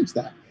can change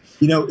that.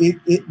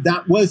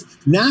 That was,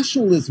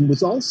 nationalism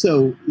was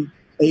also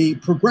a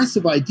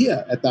progressive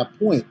idea at that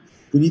point.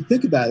 When you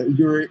think about it,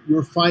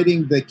 you're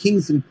fighting the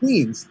kings and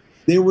queens.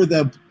 They were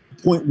the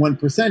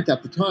 0.1%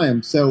 at the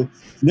time. So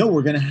no,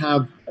 we're going to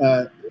have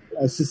a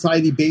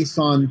society based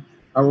on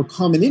our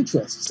common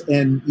interests,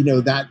 and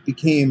that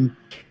became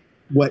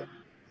what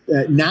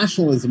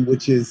nationalism,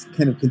 which is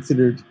kind of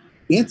considered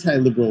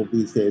anti-liberal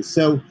these days.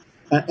 So,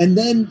 and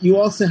then you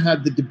also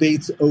had the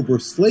debates over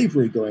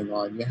slavery going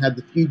on. You had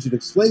the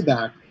Fugitive Slave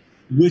Act,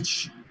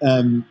 which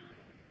right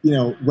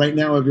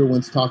now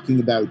everyone's talking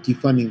about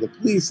defunding the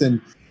police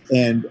and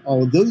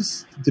all of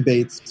those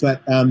debates.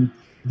 But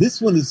this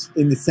one is,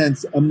 in a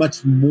sense, a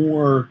much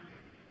more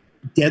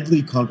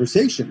deadly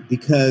conversation,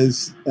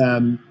 because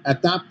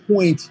at that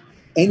point,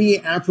 any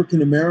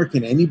African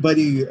American,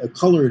 anybody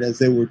colored, as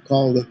they were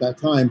called at that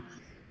time,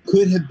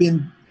 could have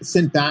been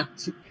sent back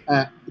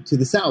to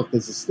the South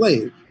as a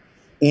slave,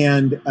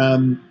 and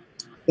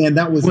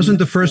that wasn't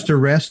the first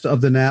arrest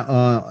of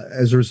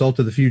as a result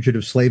of the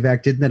Fugitive Slave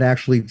Act. Didn't that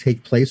actually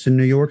take place in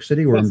New York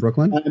City or in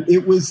Brooklyn?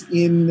 It was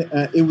in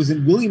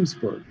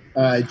Williamsburg.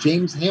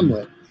 James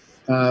Hamlet,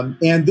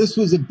 and this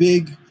was a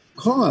big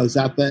cause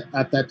at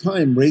that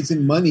time,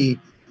 raising money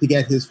to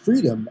get his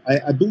freedom.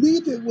 I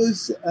believe it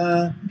was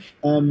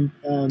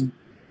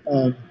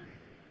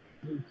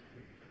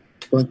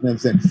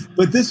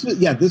but this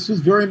was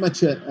very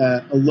much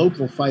a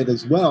local fight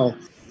as well,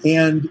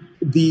 and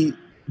the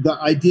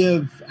idea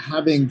of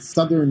having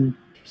Southern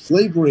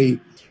slavery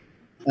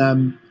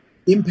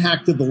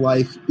impacted the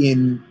life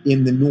in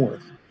the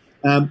North.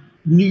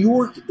 New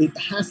York, it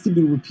has to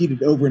be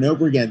repeated over and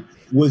over again,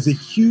 was a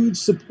huge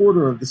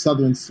supporter of the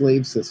Southern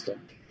slave system.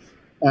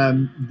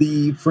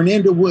 The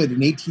Fernando Wood in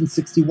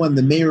 1861,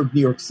 the mayor of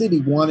New York City,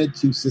 wanted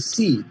to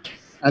secede.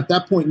 At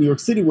that point, New York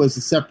City was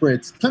a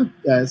separate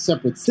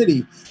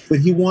city, but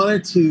he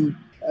wanted to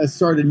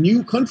start a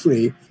new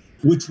country,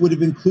 which would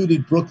have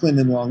included Brooklyn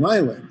and Long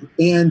Island.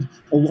 And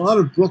a lot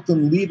of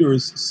Brooklyn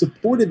leaders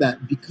supported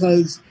that,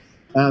 because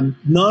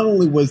not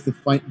only was the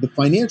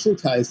financial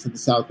ties to the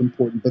South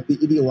important, but the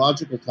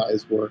ideological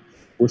ties were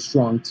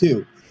strong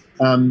too.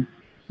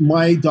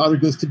 My daughter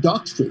goes to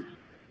Dock Street.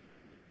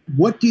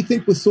 What do you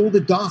think was sold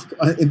at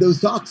in those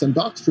docks on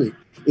Dock Street?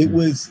 It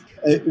was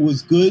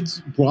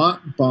goods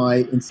brought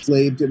by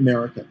enslaved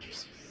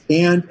Americans,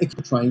 and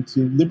trying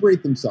to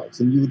liberate themselves.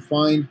 And you would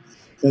find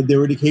that there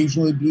would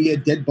occasionally be a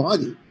dead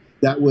body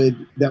that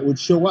would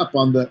show up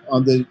on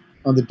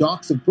the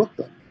docks of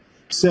Brooklyn.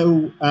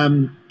 So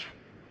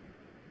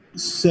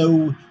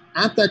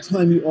at that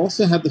time, you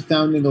also had the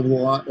founding of a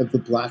lot of the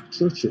black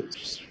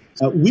churches.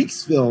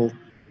 Weeksville,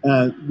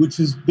 which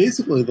was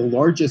basically the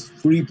largest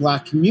free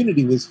black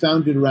community, was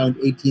founded around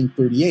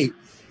 1838,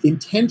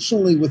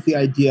 intentionally with the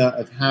idea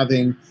of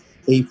having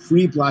a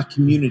free black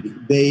community.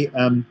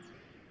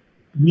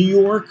 New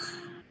York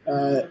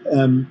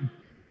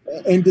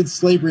ended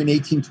slavery in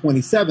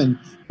 1827,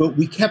 but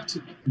we kept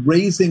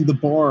raising the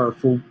bar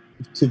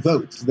to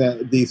vote.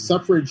 The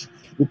suffrage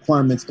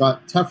requirements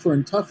got tougher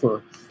and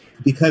tougher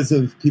because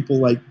of people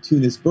like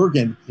Tunis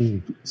Bergen.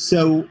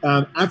 So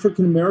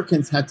African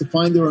Americans had to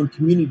find their own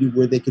community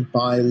where they could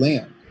buy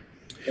land,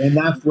 and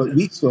that's what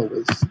Weeksville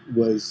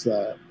was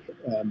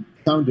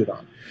founded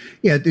on.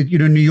 Yeah,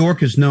 New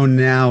York is known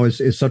now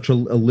as such a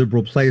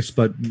liberal place,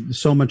 but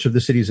so much of the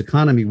city's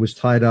economy was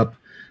tied up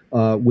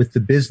with the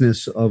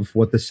business of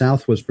what the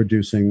South was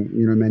producing,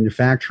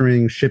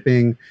 manufacturing,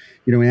 shipping,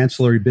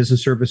 ancillary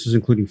business services,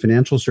 including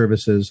financial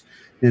services.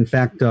 In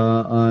fact,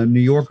 New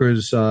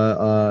Yorkers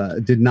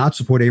did not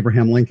support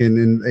Abraham Lincoln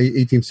in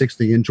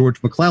 1860, and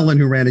George McClellan,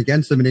 who ran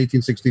against him in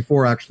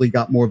 1864, actually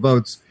got more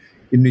votes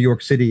in New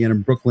York City and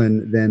in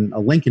Brooklyn than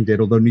Lincoln did,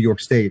 although New York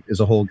State as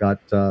a whole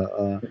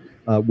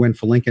went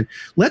for Lincoln.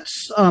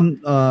 Let's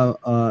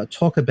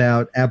talk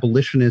about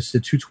abolitionists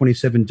at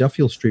 227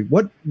 Duffield Street.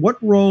 What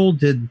role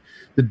did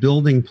the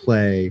building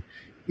play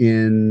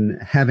in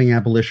having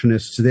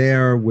abolitionists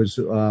there? Was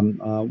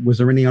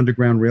there any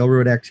Underground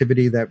Railroad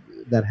activity that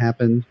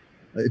happened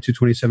at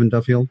 227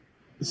 Duffield?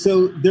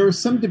 So there was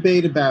some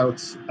debate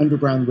about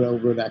Underground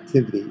Railroad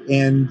activity,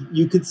 and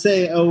you could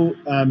say,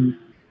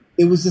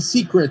 it was a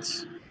secret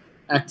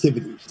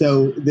activity,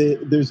 so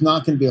there's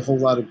not going to be a whole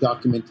lot of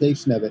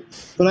documentation of it.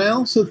 But I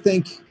also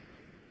think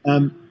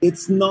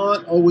it's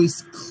not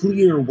always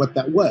clear what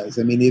that was.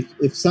 I mean,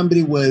 if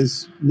somebody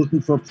was looking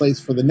for a place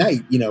for the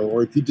night,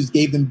 or if you just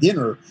gave them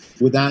dinner,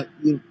 would that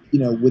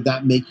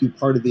make you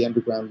part of the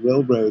Underground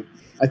Railroad?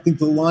 I think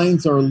the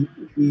lines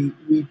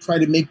we try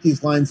to make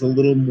these lines a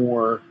little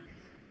more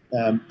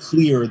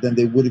clear than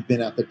they would have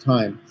been at the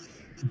time.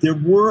 There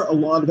were a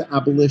lot of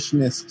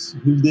abolitionists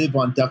who live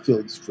on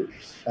Duffield Street,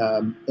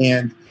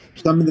 and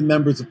some of the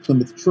members of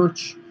Plymouth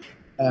Church,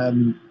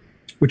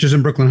 which is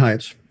in Brooklyn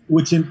Heights,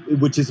 which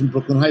is in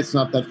Brooklyn Heights,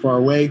 not that far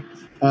away.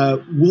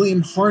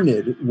 William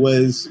Harned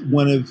was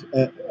one of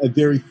a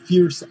very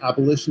fierce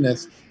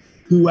abolitionist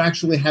who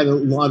actually had a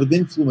lot of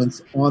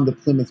influence on the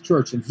Plymouth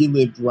Church, and he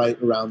lived right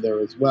around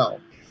there as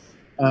well.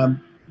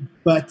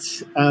 But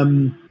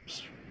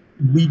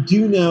we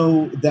do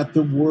know that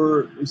there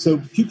were, so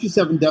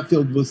 227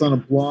 Duffield was on a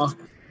block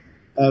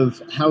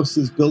of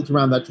houses built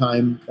around that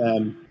time,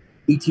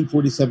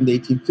 1847 to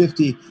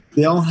 1850.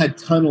 They all had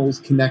tunnels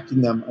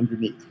connecting them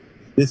underneath.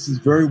 This is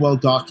very well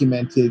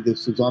documented.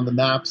 This was on the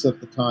maps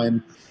at the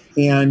time.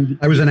 And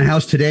I was in a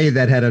house today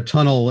that had a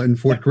tunnel in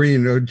Fort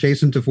Greene,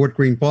 adjacent to Fort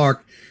Greene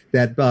Park,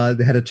 that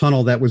had a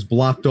tunnel that was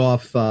blocked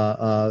off,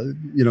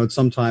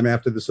 sometime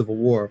after the Civil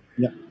War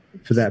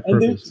for that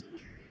purpose.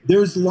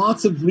 There's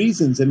lots of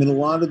reasons. I mean, a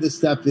lot of this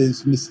stuff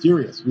is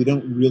mysterious. We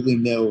don't really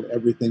know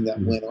everything that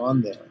went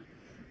on there.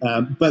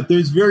 But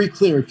there's very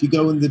clear, if you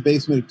go in the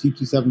basement of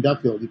 227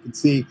 Duffield, you can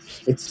see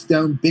it's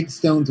big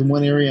stones in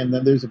one area, and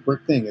then there's a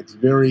brick thing. It's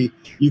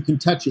you can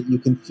touch it, you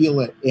can feel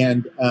it.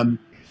 And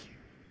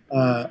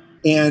I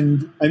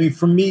mean,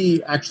 for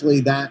me,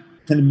 actually, that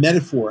kind of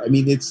metaphor, I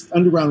mean,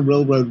 Underground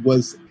Railroad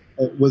was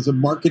a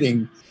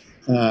marketing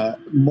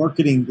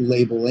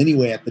label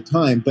anyway at the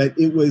time, but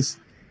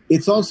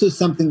it's also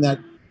something that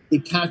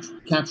it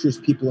captures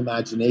people's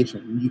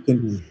imagination. You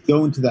can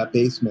go into that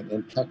basement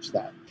and touch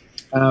that.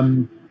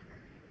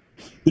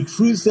 The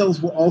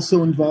Truesdales were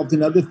also involved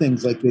in other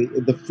things like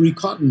the free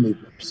cotton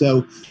movement.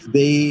 So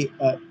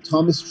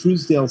Thomas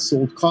Truesdale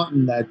sold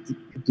cotton that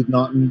did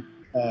not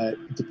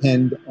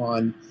depend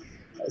on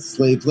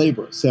slave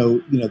labor.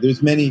 So,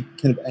 there's many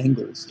kind of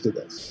angles to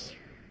this.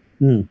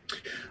 We're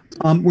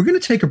going to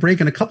take a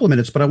break in a couple of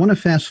minutes, but I want to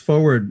fast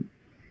forward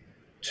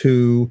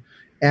to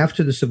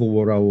after the Civil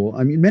War, Raul.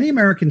 I mean, many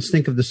Americans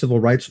think of the Civil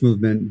Rights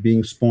Movement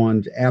being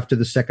spawned after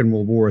the Second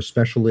World War,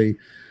 especially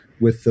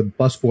with the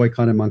bus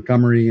boycott in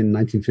Montgomery in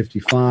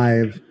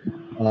 1955,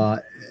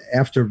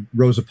 after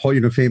Rosa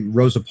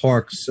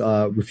Parks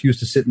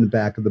refused to sit in the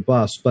back of the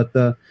bus. But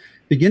the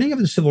beginning of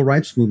the Civil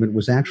Rights Movement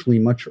was actually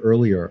much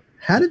earlier.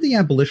 How did the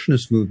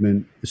abolitionist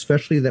movement,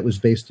 especially that was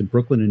based in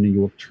Brooklyn and New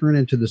York, turn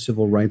into the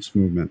Civil Rights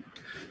Movement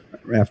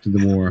after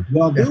the war,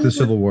 after the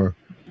Civil War?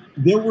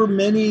 There were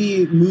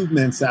many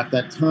movements at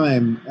that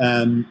time,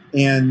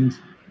 and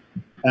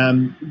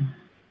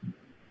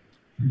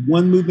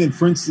one movement,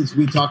 for instance,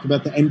 we talk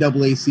about the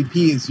NAACP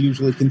is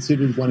usually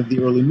considered one of the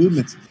early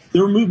movements.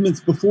 There were movements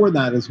before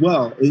that as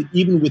well,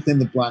 even within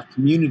the Black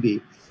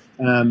community,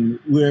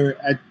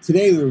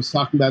 today we were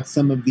talking about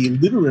some of the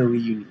literary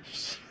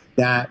unions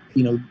that,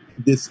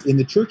 this in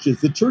the churches.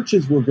 The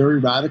churches were very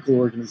radical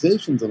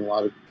organizations in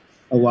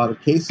a lot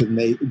of cases, and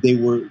they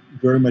were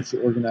very much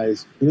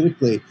organized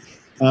politically.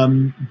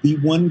 The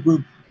one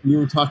group we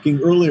were talking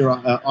earlier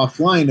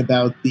offline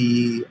about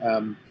the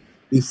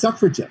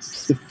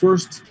suffragists. The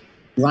first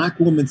Black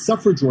woman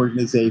suffrage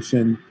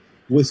organization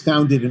was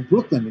founded in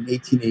Brooklyn in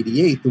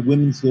 1888, the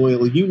Women's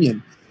Loyal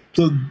Union.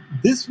 So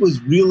this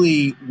was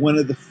really one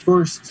of the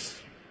first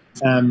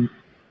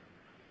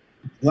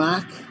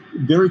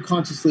very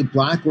consciously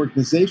Black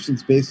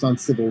organizations based on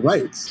civil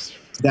rights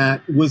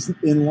that was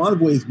in a lot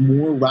of ways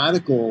more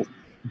radical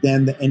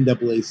than the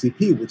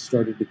NAACP, which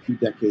started a few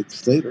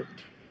decades later.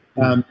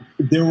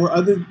 There were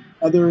other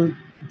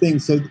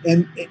things. So,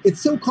 and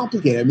it's so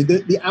complicated. I mean,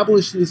 the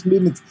abolitionist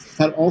movements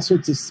had all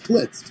sorts of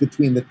splits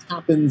between the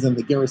Tappans and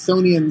the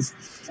Garrisonians,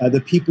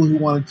 the people who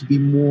wanted to be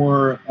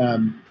more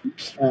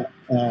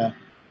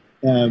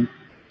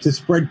to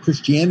spread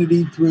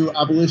Christianity through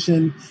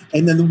abolition,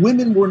 and then the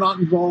women were not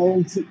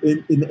involved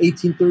in the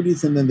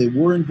 1830s, and then they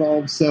were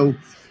involved. So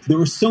there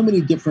were so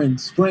many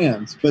different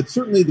strands, but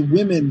certainly the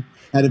women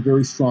had a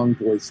very strong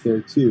voice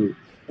there too.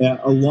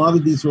 A lot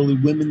of these early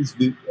women's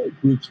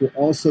groups were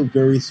also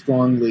very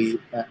strongly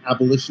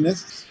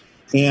abolitionists,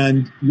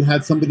 and you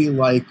had somebody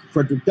like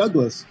Frederick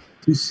Douglass,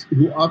 who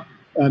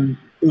it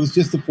was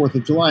just the 4th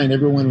of July, and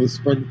everyone was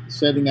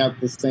spreading out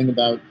this thing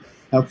about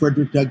how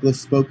Frederick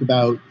Douglass spoke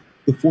about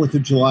the 4th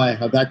of July,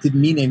 how that didn't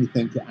mean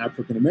anything to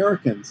African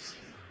Americans.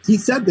 He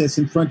said this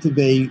in front of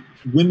a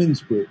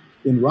women's group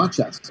in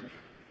Rochester.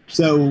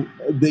 So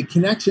the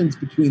connections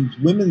between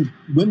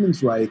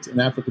women's rights and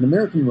African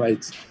American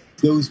rights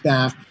goes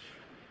back,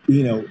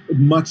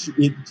 much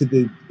into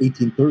the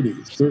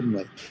 1830s,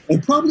 certainly,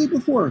 and probably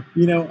before.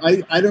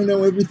 I don't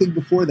know everything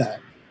before that.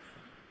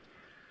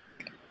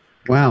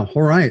 Wow.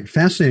 All right.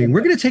 Fascinating.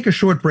 We're going to take a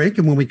short break,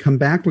 and when we come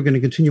back, we're going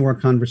to continue our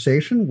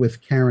conversation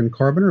with Karen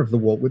Carpenter of the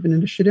Walt Whitman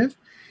Initiative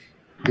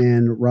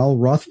and Raul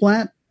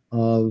Rothblatt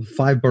of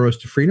 5 Boroughs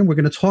to Freedom. We're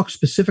going to talk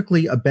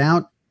specifically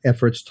about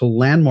efforts to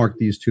landmark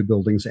these two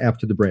buildings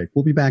after the break.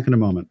 We'll be back in a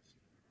moment.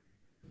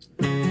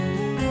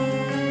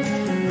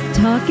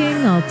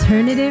 Talking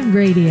Alternative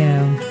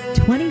Radio,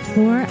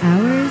 24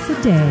 hours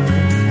a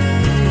day.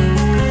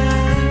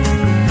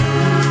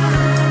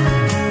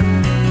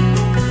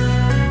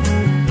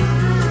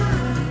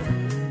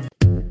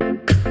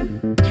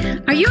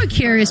 Are you a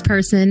curious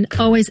person,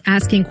 always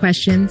asking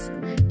questions?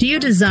 Do you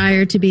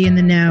desire to be in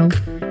the know?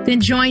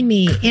 Then join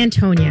me,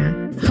 Antonia,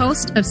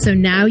 host of So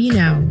Now You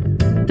Know,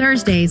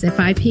 Thursdays at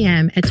 5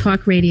 p.m. at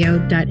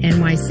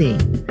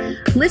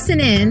talkradio.nyc. Listen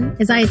in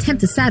as I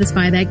attempt to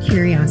satisfy that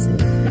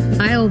curiosity.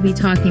 I will be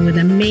talking with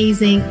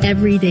amazing,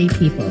 everyday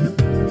people.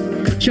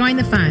 Join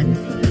the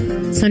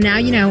fun. So Now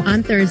You Know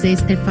on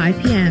Thursdays at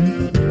 5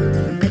 p.m.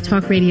 at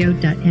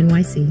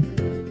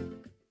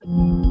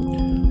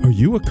talkradio.nyc. Are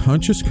you a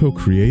conscious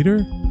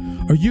co-creator?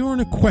 Are you on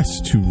a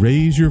quest to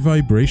raise your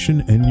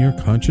vibration and your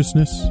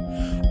consciousness?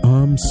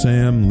 I'm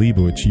Sam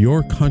Leibowitz,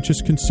 your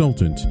conscious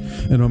consultant,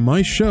 and on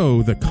my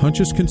show, The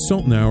Conscious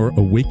Consultant Hour,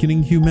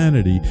 Awakening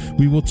Humanity,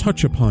 we will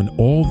touch upon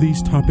all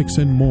these topics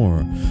and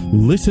more.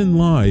 Listen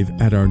live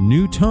at our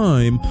new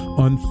time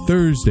on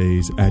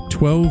Thursdays at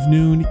 12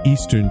 noon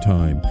Eastern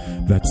Time.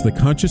 That's The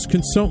Conscious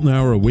Consultant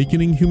Hour,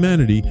 Awakening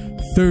Humanity,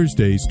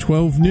 Thursdays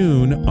 12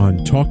 noon on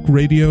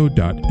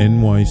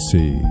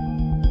talkradio.nyc.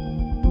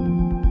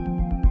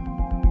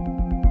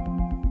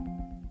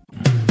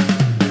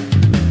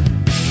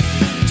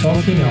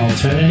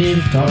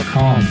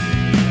 TalkingAlternative.com.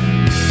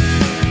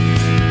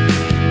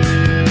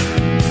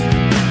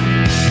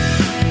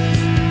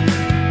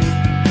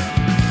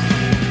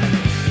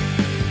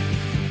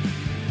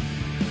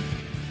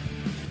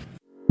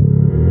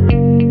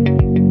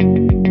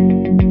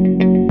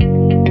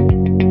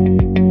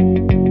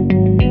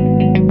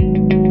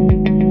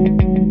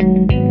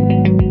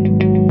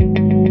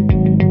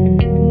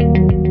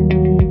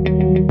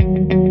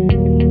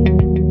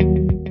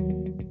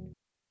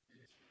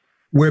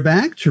 We're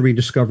back to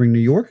Rediscovering New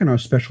York in our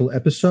special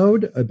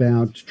episode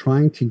about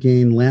trying to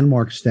gain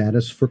landmark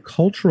status for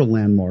cultural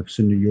landmarks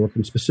in New York,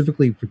 and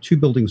specifically for 2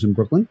 buildings in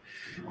Brooklyn.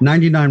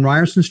 99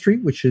 Ryerson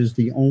Street, which is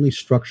the only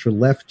structure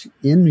left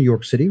in New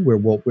York City where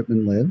Walt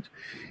Whitman lived,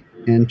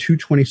 and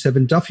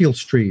 227 Duffield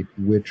Street,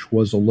 which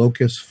was a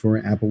locus for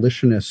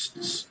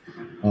abolitionists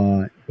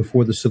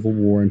before the Civil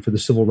War and for the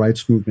Civil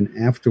Rights Movement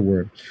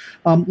afterward.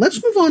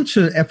 Let's move on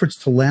to efforts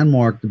to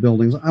landmark the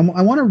buildings.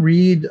 I want to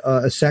read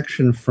a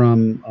section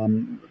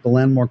from the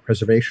Landmark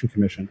Preservation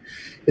Commission.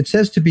 It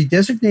says, to be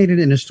designated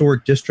an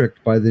historic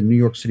district by the New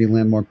York City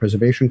Landmark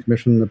Preservation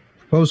Commission, the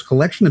proposed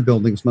collection of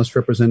buildings must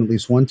represent at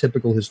least one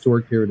typical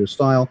historic period or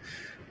style,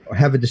 or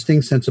have a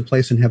distinct sense of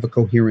place, and have a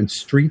coherent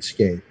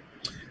streetscape.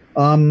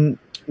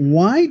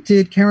 Why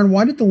did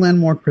the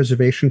Landmark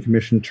Preservation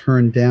Commission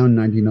turn down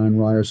 99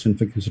 Ryerson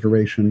for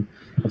consideration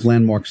of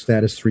landmark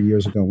status 3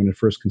 years ago when it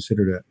first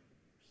considered it?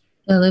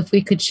 Well, if we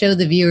could show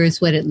the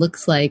viewers what it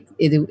looks like,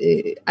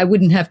 I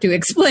wouldn't have to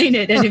explain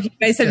it. And if you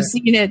guys have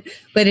seen it,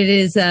 but it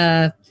is,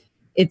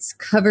 it's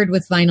covered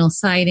with vinyl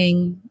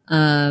siding.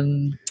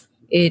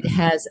 It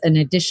has an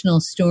additional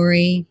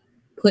story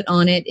put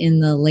on it in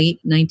the late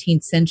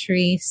 19th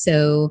century.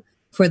 So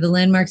for the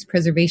Landmarks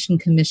Preservation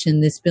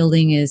Commission, this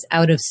building is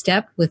out of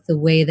step with the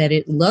way that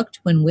it looked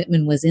when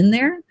Whitman was in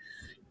there.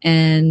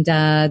 And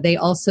they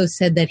also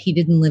said that he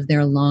didn't live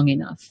there long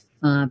enough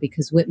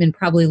because Whitman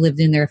probably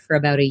lived in there for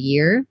about a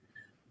year.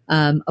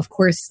 Of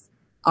course,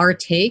 our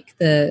take,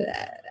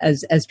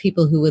 as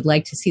people who would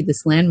like to see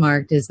this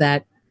landmarked, is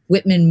that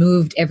Whitman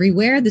moved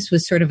everywhere. This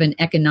was sort of an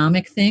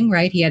economic thing,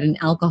 right? He had an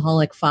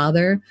alcoholic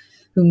father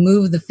who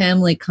moved the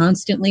family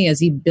constantly as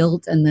he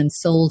built and then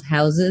sold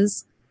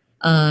houses.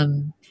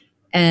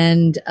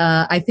 And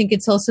I think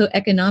it's also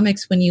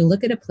economics when you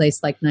look at a place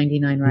like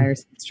 99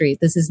 Ryerson Street.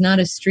 This is not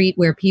a street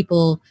where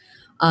people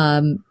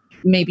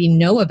maybe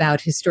know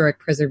about historic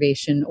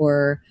preservation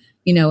or,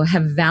 you know,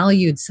 have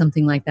valued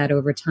something like that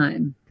over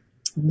time.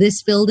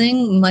 This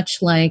building, much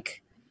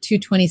like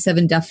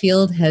 227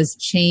 Duffield, has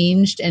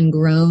changed and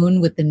grown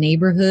with the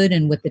neighborhood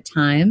and with the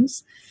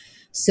times.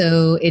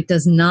 So it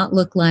does not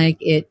look like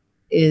it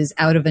is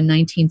out of a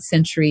 19th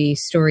century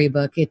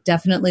storybook. It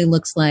definitely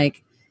looks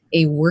like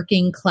a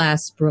working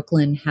class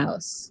Brooklyn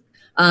house.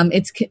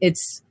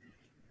 It's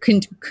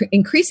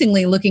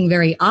increasingly looking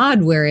very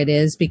odd where it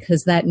is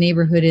because that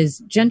neighborhood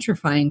is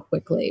gentrifying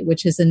quickly,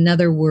 which is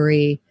another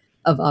worry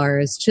of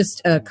ours. Just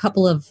a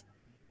couple of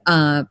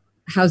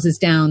houses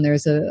down,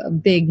 there's a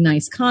big,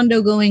 nice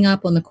condo going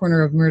up on the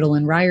corner of Myrtle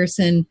and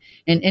Ryerson.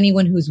 And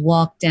anyone who's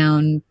walked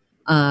down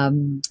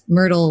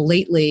Myrtle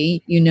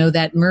lately, you know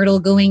that Myrtle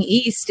going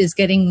east is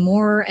getting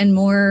more and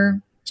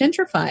more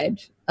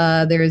gentrified.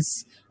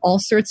 There's all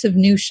sorts of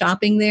new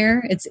shopping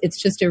there.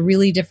 It's just a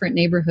really different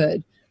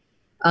neighborhood.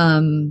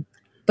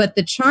 But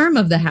the charm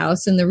of the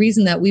house and the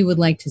reason that we would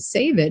like to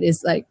save it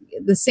is like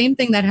the same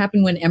thing that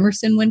happened when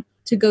Emerson went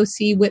to go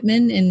see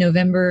Whitman in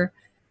November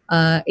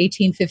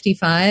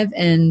 1855.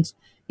 And,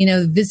 you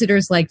know,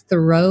 visitors like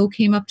Thoreau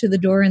came up to the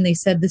door and they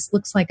said, this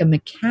looks like a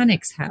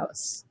mechanic's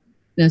house,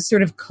 you know,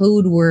 sort of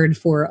code word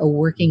for a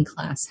working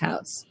class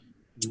house.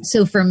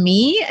 So for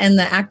me and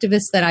the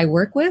activists that I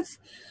work with,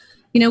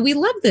 you know, we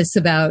love this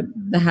about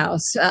the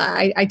house.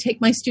 I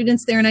take my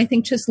students there and I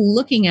think just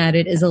looking at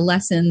it is a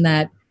lesson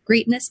that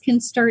greatness can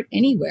start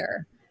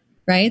anywhere,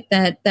 right?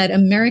 That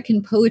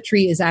American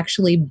poetry is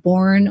actually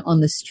born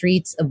on the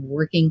streets of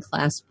working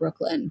class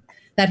Brooklyn.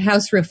 That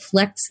house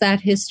reflects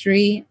that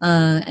history,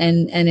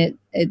 and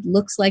it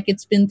looks like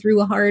it's been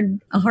through a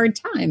hard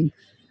time.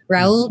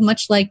 Raoul,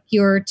 much like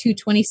your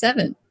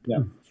 227. Yeah.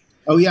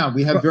 Oh yeah,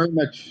 we have very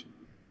much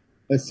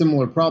a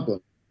similar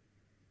problem.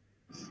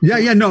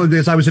 Yeah, no,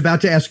 I was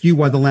about to ask you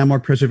why the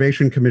Landmark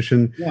Preservation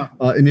Commission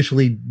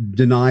initially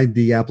denied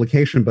the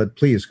application, but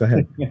please go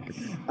ahead.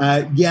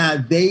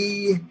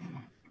 They,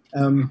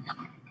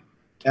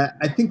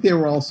 I think they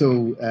were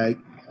also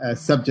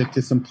subject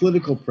to some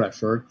political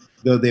pressure,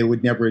 though they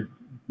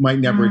might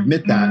never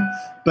admit that.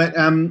 But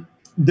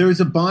there's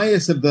a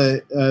bias of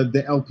the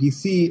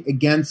LPC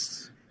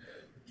against,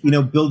 you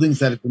know, buildings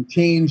that have been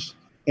changed,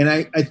 and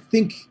I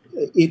think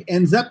it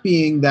ends up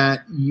being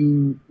that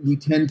we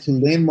tend to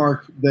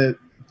landmark the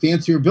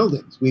fancier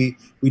buildings. We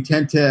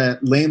tend to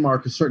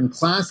landmark a certain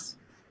class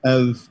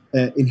of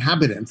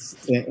inhabitants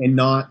and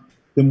not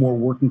the more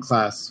working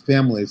class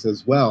families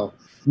as well.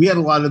 We had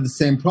a lot of the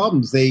same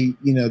problems. The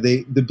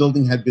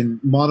building had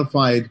been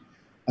modified,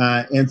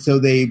 and so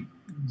they,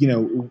 you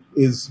know,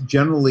 is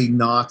generally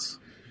not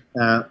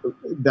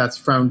that's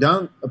frowned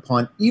down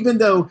upon, even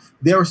though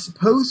they are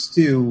supposed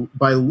to,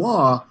 by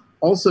law,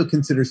 also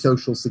consider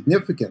social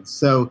significance.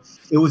 So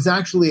it was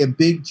actually a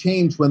big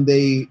change when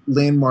they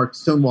landmarked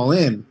Stonewall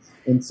Inn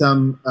and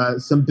some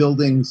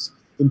buildings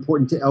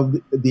important to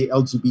the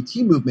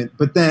LGBT movement.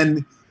 But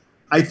then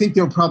I think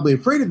they were probably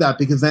afraid of that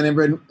because then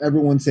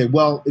everyone say,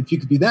 well, if you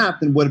could do that,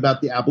 then what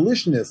about the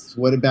abolitionists?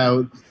 What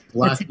about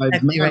Black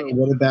Lives Matter? Right.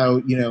 What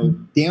about, you know,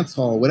 dance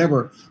hall,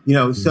 whatever, you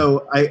know?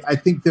 So I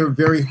think they're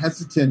very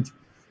hesitant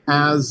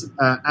as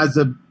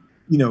a,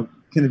 you know,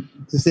 kind of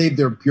to save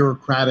their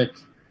bureaucratic,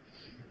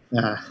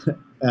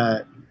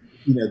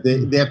 you know,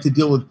 they have to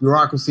deal with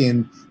bureaucracy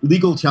and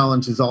legal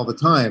challenges all the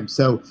time.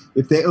 So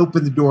if they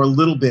open the door a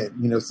little bit,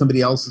 you know,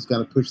 somebody else is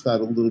going to push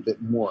that a little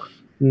bit more.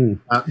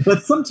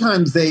 But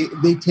sometimes they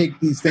take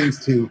these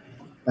things to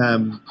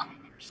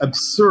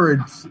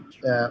absurd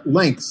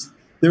lengths.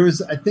 There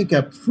was, I think,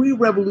 a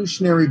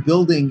pre-revolutionary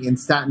building in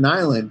Staten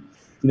Island,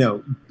 you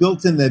know,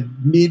 built in the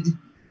mid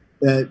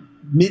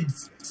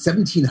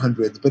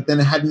 1700s, but then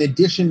it had an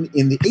addition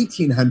in the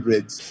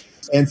 1800s.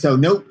 And so,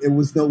 no, it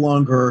was no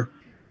longer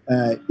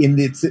in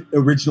its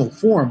original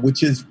form,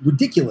 which is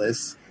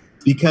ridiculous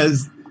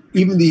because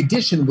even the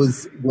addition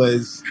was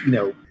you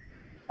know,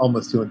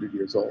 almost 200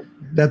 years old.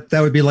 That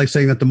would be like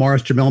saying that the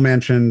Morris Jamel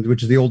Mansion,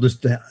 which is the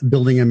oldest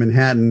building in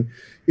Manhattan,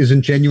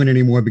 isn't genuine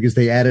anymore because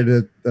they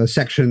added a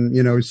section,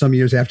 you know, some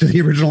years after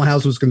the original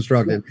house was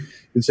constructed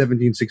in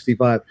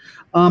 1765.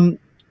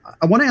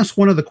 I want to ask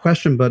one other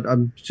question, but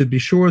to be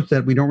sure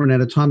that we don't run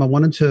out of time, I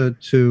wanted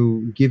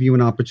to give you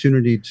an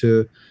opportunity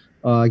to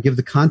give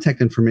the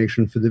contact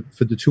information for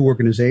the two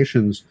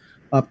organizations.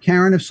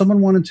 Karen, if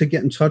someone wanted to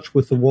get in touch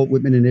with the Walt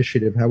Whitman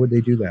Initiative, how would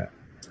they do that?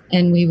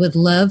 And we would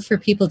love for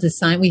people to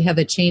sign. We have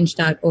a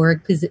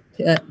change.org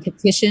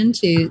petition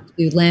to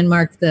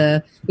landmark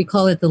we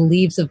call it the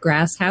Leaves of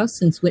Grass House,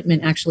 since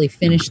Whitman actually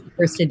finished the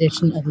first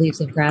edition of Leaves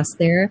of Grass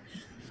there.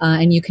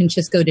 And you can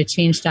just go to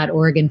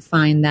change.org and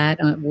find that,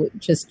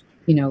 just,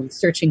 you know,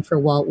 searching for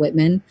Walt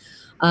Whitman.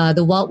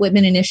 The Walt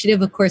Whitman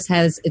Initiative, of course,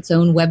 has its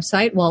own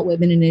website,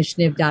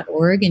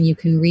 waltwhitmaninitiative.org, and you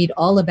can read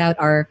all about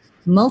our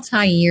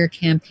multi-year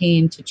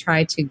campaign to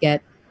try to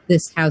get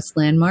this house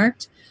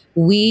landmarked.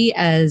 We,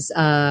 as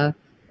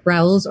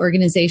Raoul's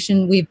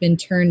organization, we've been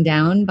turned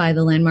down by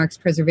the Landmarks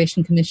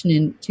Preservation Commission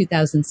in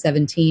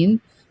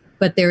 2017,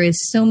 but there is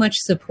so much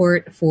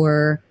support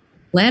for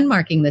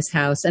landmarking this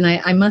house. And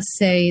I must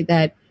say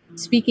that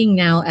speaking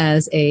now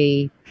as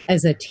a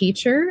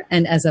teacher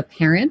and as a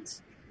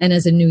parent and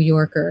as a New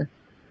Yorker,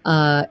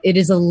 it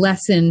is a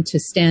lesson to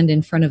stand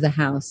in front of the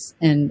house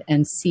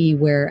and see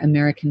where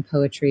American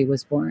poetry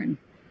was born.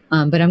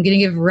 But I'm going to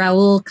give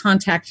Raoul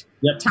contact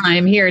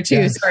time here too.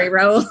 Yes. Sorry,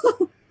 Raoul.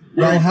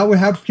 Well,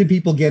 how can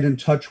people get in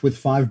touch with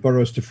 5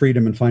 Boroughs to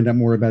Freedom and find out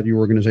more about your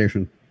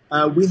organization?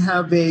 We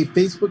have a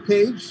Facebook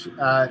page,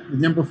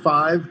 number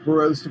 5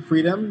 Boroughs to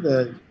Freedom,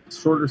 the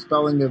shorter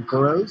spelling of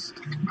boroughs.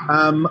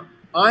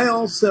 I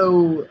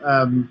also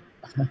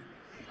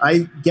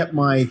I get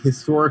my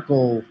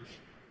historical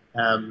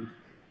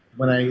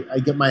when I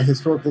get my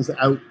historical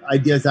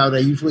ideas out. I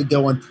usually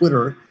go on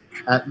Twitter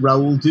at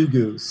Raoul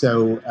Dugu.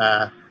 So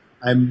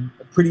I'm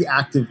pretty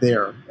active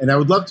there, and I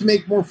would love to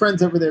make more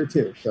friends over there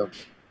too. So,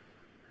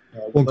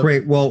 well,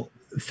 great. Well,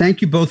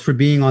 thank you both for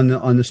being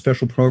on the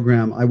special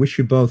program. I wish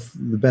you both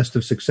the best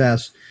of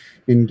success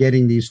in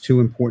getting these 2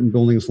 important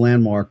buildings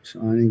landmarked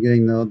and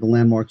getting the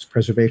Landmarks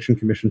Preservation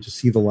Commission to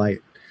see the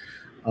light.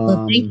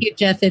 Well, thank you,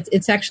 Jeff.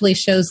 It's actually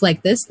shows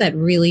like this that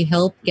really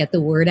help get the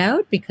word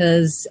out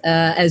because,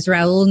 as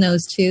Raoul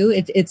knows too,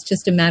 it's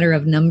just a matter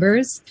of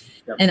numbers.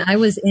 Yep. And I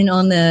was in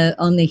on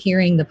the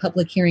hearing, the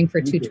public hearing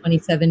for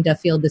 227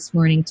 Duffield this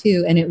morning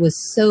too, and it was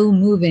so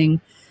moving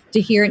to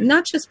hear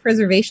not just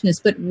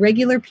preservationists but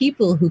regular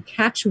people who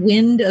catch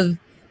wind of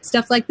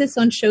stuff like this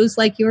on shows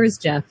like yours,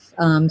 Jeff.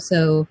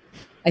 So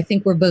I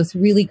think we're both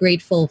really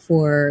grateful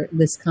for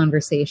this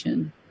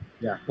conversation.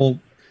 Yeah. Well.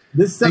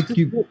 This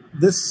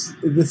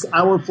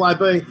hour fly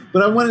by,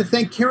 but I want to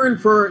thank Karen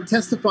for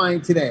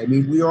testifying today. I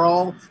mean, we are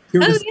all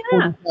here to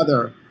support each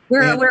other.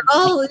 We're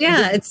all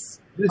it's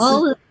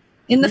all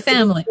in the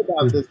family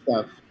about this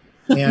stuff,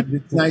 and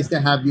it's nice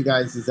to have you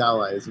guys as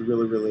allies. It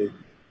really, really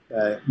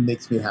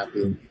makes me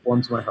happy and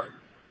warms my heart.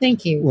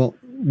 Thank you. Well,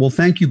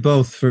 thank you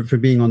both for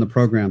being on the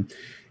program.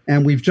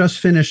 And we've just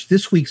finished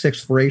this week's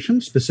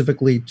exploration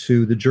specifically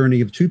to the journey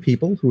of 2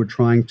 people who are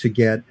trying to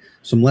get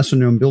some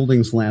lesser-known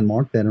buildings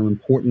landmarked that are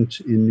important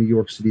in New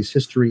York City's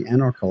history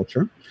and our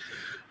culture.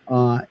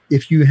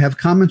 If you have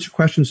comments or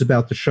questions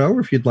about the show, or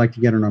if you'd like to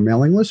get on our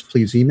mailing list,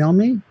 please email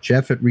me,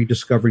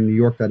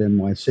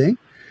 jeff@rediscoveringnewyork.nyc.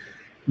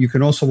 You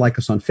can also like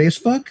us on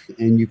Facebook,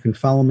 and you can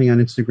follow me on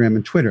Instagram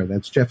and Twitter.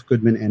 That's Jeff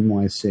Goodman,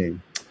 NYC.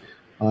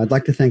 I'd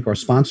like to thank our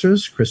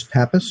sponsors, Chris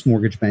Pappas,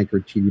 mortgage banker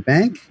at TD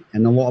Bank,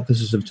 and the law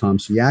offices of Tom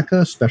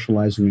Siaka,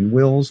 specializing in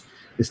wills,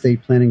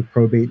 estate planning,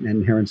 probate, and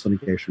inheritance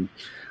litigation.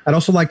 I'd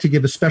also like to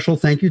give a special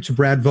thank you to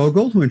Brad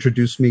Vogel, who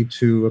introduced me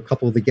to a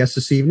couple of the guests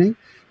this evening,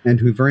 and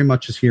who very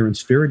much is here in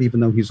spirit,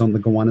 even though he's on the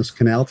Gowanus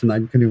Canal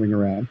tonight canoeing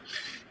around.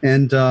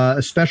 And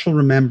a special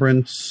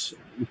remembrance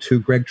to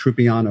Greg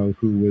Trupiano,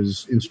 who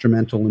was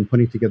instrumental in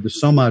putting together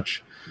so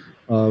much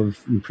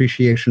of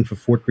appreciation for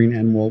Fort Greene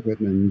and Walt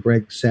Whitman.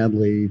 Greg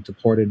sadly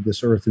departed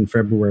this earth in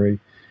February,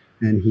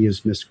 and he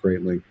is missed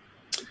greatly.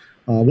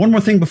 One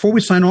more thing before we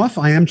sign off.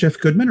 I am Jeff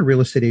Goodman, a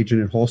real estate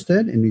agent at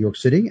Halstead in New York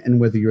City, and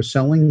whether you're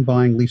selling,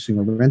 buying, leasing,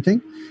 or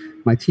renting,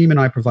 my team and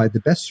I provide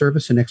the best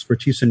service and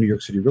expertise in New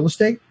York City real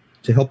estate.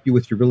 To help you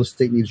with your real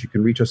estate needs, you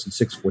can reach us at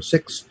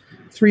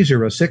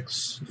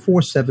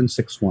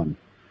 646-306-4761.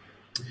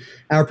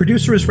 Our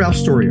producer is Ralph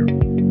Storier.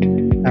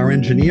 Our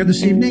engineer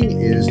this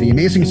evening is the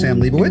amazing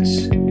Sam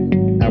Leibowitz.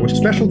 Our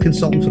special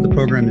consultant for the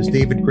program is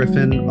David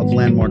Griffin of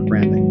Landmark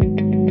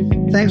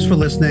Branding. Thanks for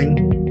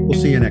listening. We'll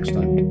see you next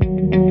time.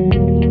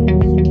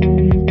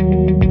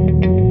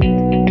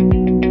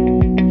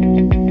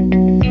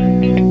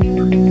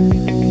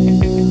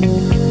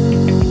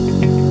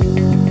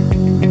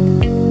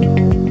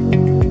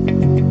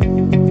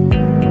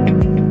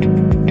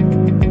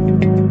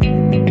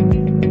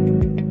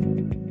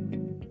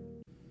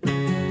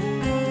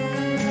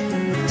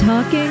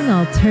 Talking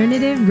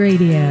Alternative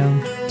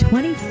Radio,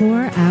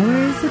 24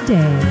 hours a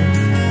day.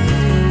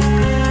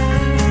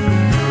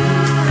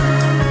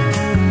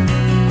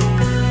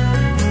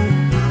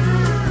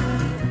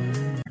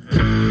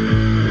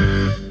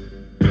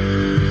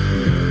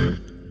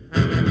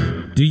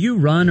 Do you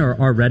run or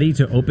are ready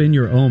to open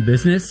your own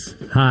business?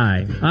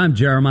 Hi, I'm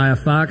Jeremiah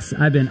Fox.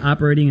 I've been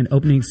operating and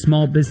opening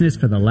small business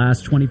for the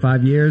last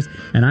 25 years,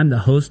 and I'm the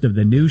host of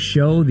the new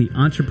show, The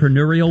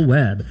Entrepreneurial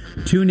Web.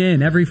 Tune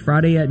in every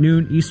Friday at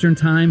noon Eastern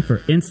Time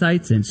for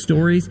insights and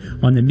stories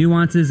on the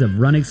nuances of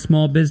running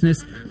small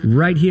business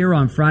right here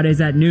on Fridays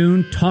at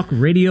noon,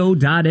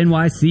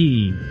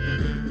 talkradio.nyc.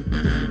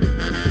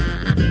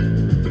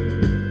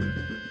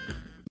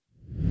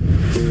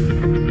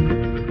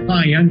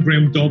 Hi, I'm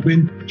Graham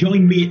Dobbin.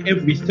 Join me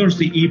every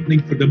Thursday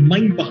evening for the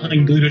Mind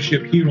Behind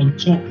Leadership here on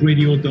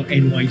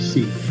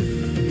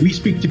talkradio.nyc. We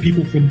speak to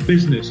people from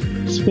business,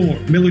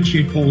 sport,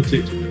 military and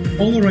politics,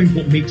 all around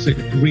what makes a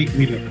great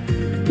leader.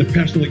 The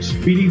personal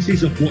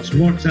experiences of what's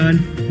worked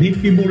and,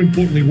 maybe more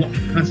importantly, what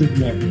hasn't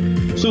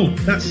worked. So,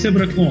 that's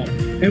 7 o'clock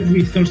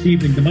every Thursday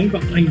evening, the Mind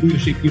Behind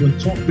Leadership here on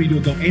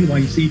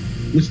talkradio.nyc.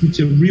 Listen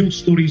to real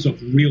stories of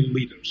real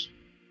leaders.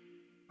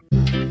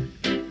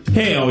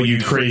 Hey, all you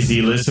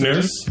crazy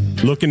listeners.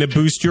 Looking to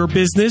boost your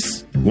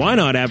business? Why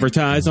not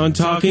advertise on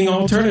Talking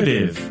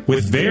Alternative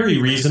with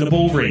very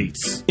reasonable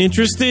rates?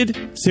 Interested?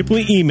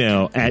 Simply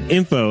email at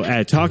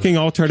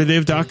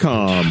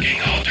info@talkingalternative.com.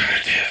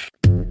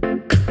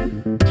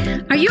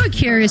 Are you a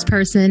curious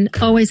person,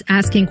 always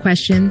asking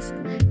questions?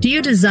 Do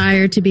you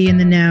desire to be in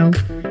the know?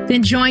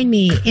 Then join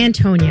me,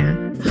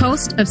 Antonia,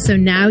 host of So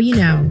Now You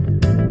Know.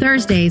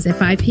 Thursdays at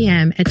 5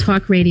 p.m. at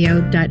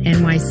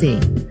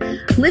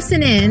talkradio.nyc.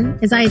 Listen in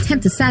as I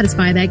attempt to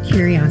satisfy that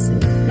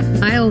curiosity.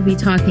 I will be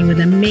talking with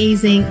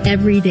amazing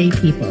everyday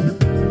people.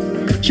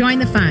 Join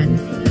the fun.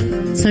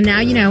 So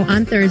now you know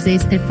on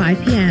Thursdays at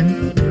 5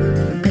 p.m.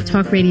 at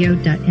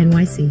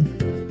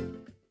talkradio.nyc.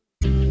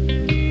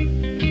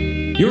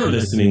 You're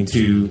listening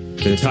to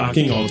the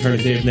Talking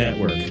Alternative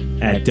Network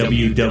at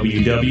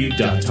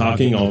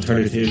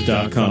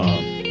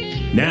www.talkingalternative.com.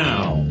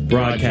 Now,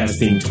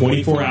 broadcasting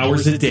 24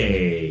 hours a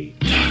day.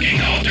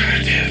 Talking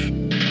Alternative.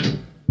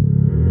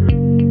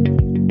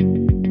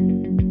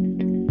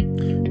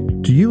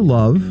 Do you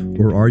love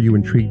or are you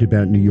intrigued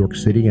about New York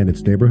City and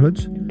its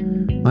neighborhoods?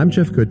 I'm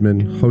Jeff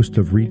Goodman, host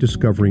of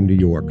Rediscovering New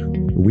York,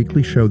 a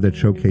weekly show that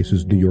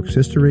showcases New York's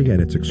history and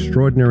its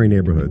extraordinary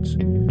neighborhoods.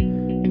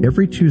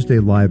 Every Tuesday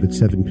live at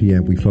 7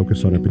 p.m., we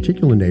focus on a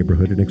particular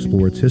neighborhood and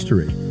explore its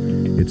history,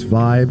 its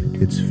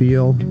vibe, its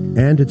feel,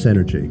 and its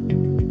energy.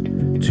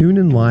 Tune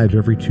in live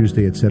every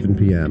Tuesday at 7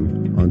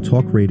 p.m. on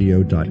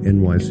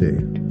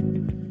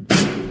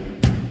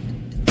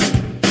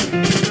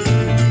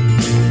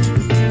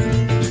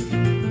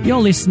talkradio.nyc.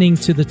 You're listening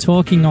to the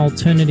Talking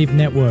Alternative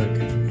Network.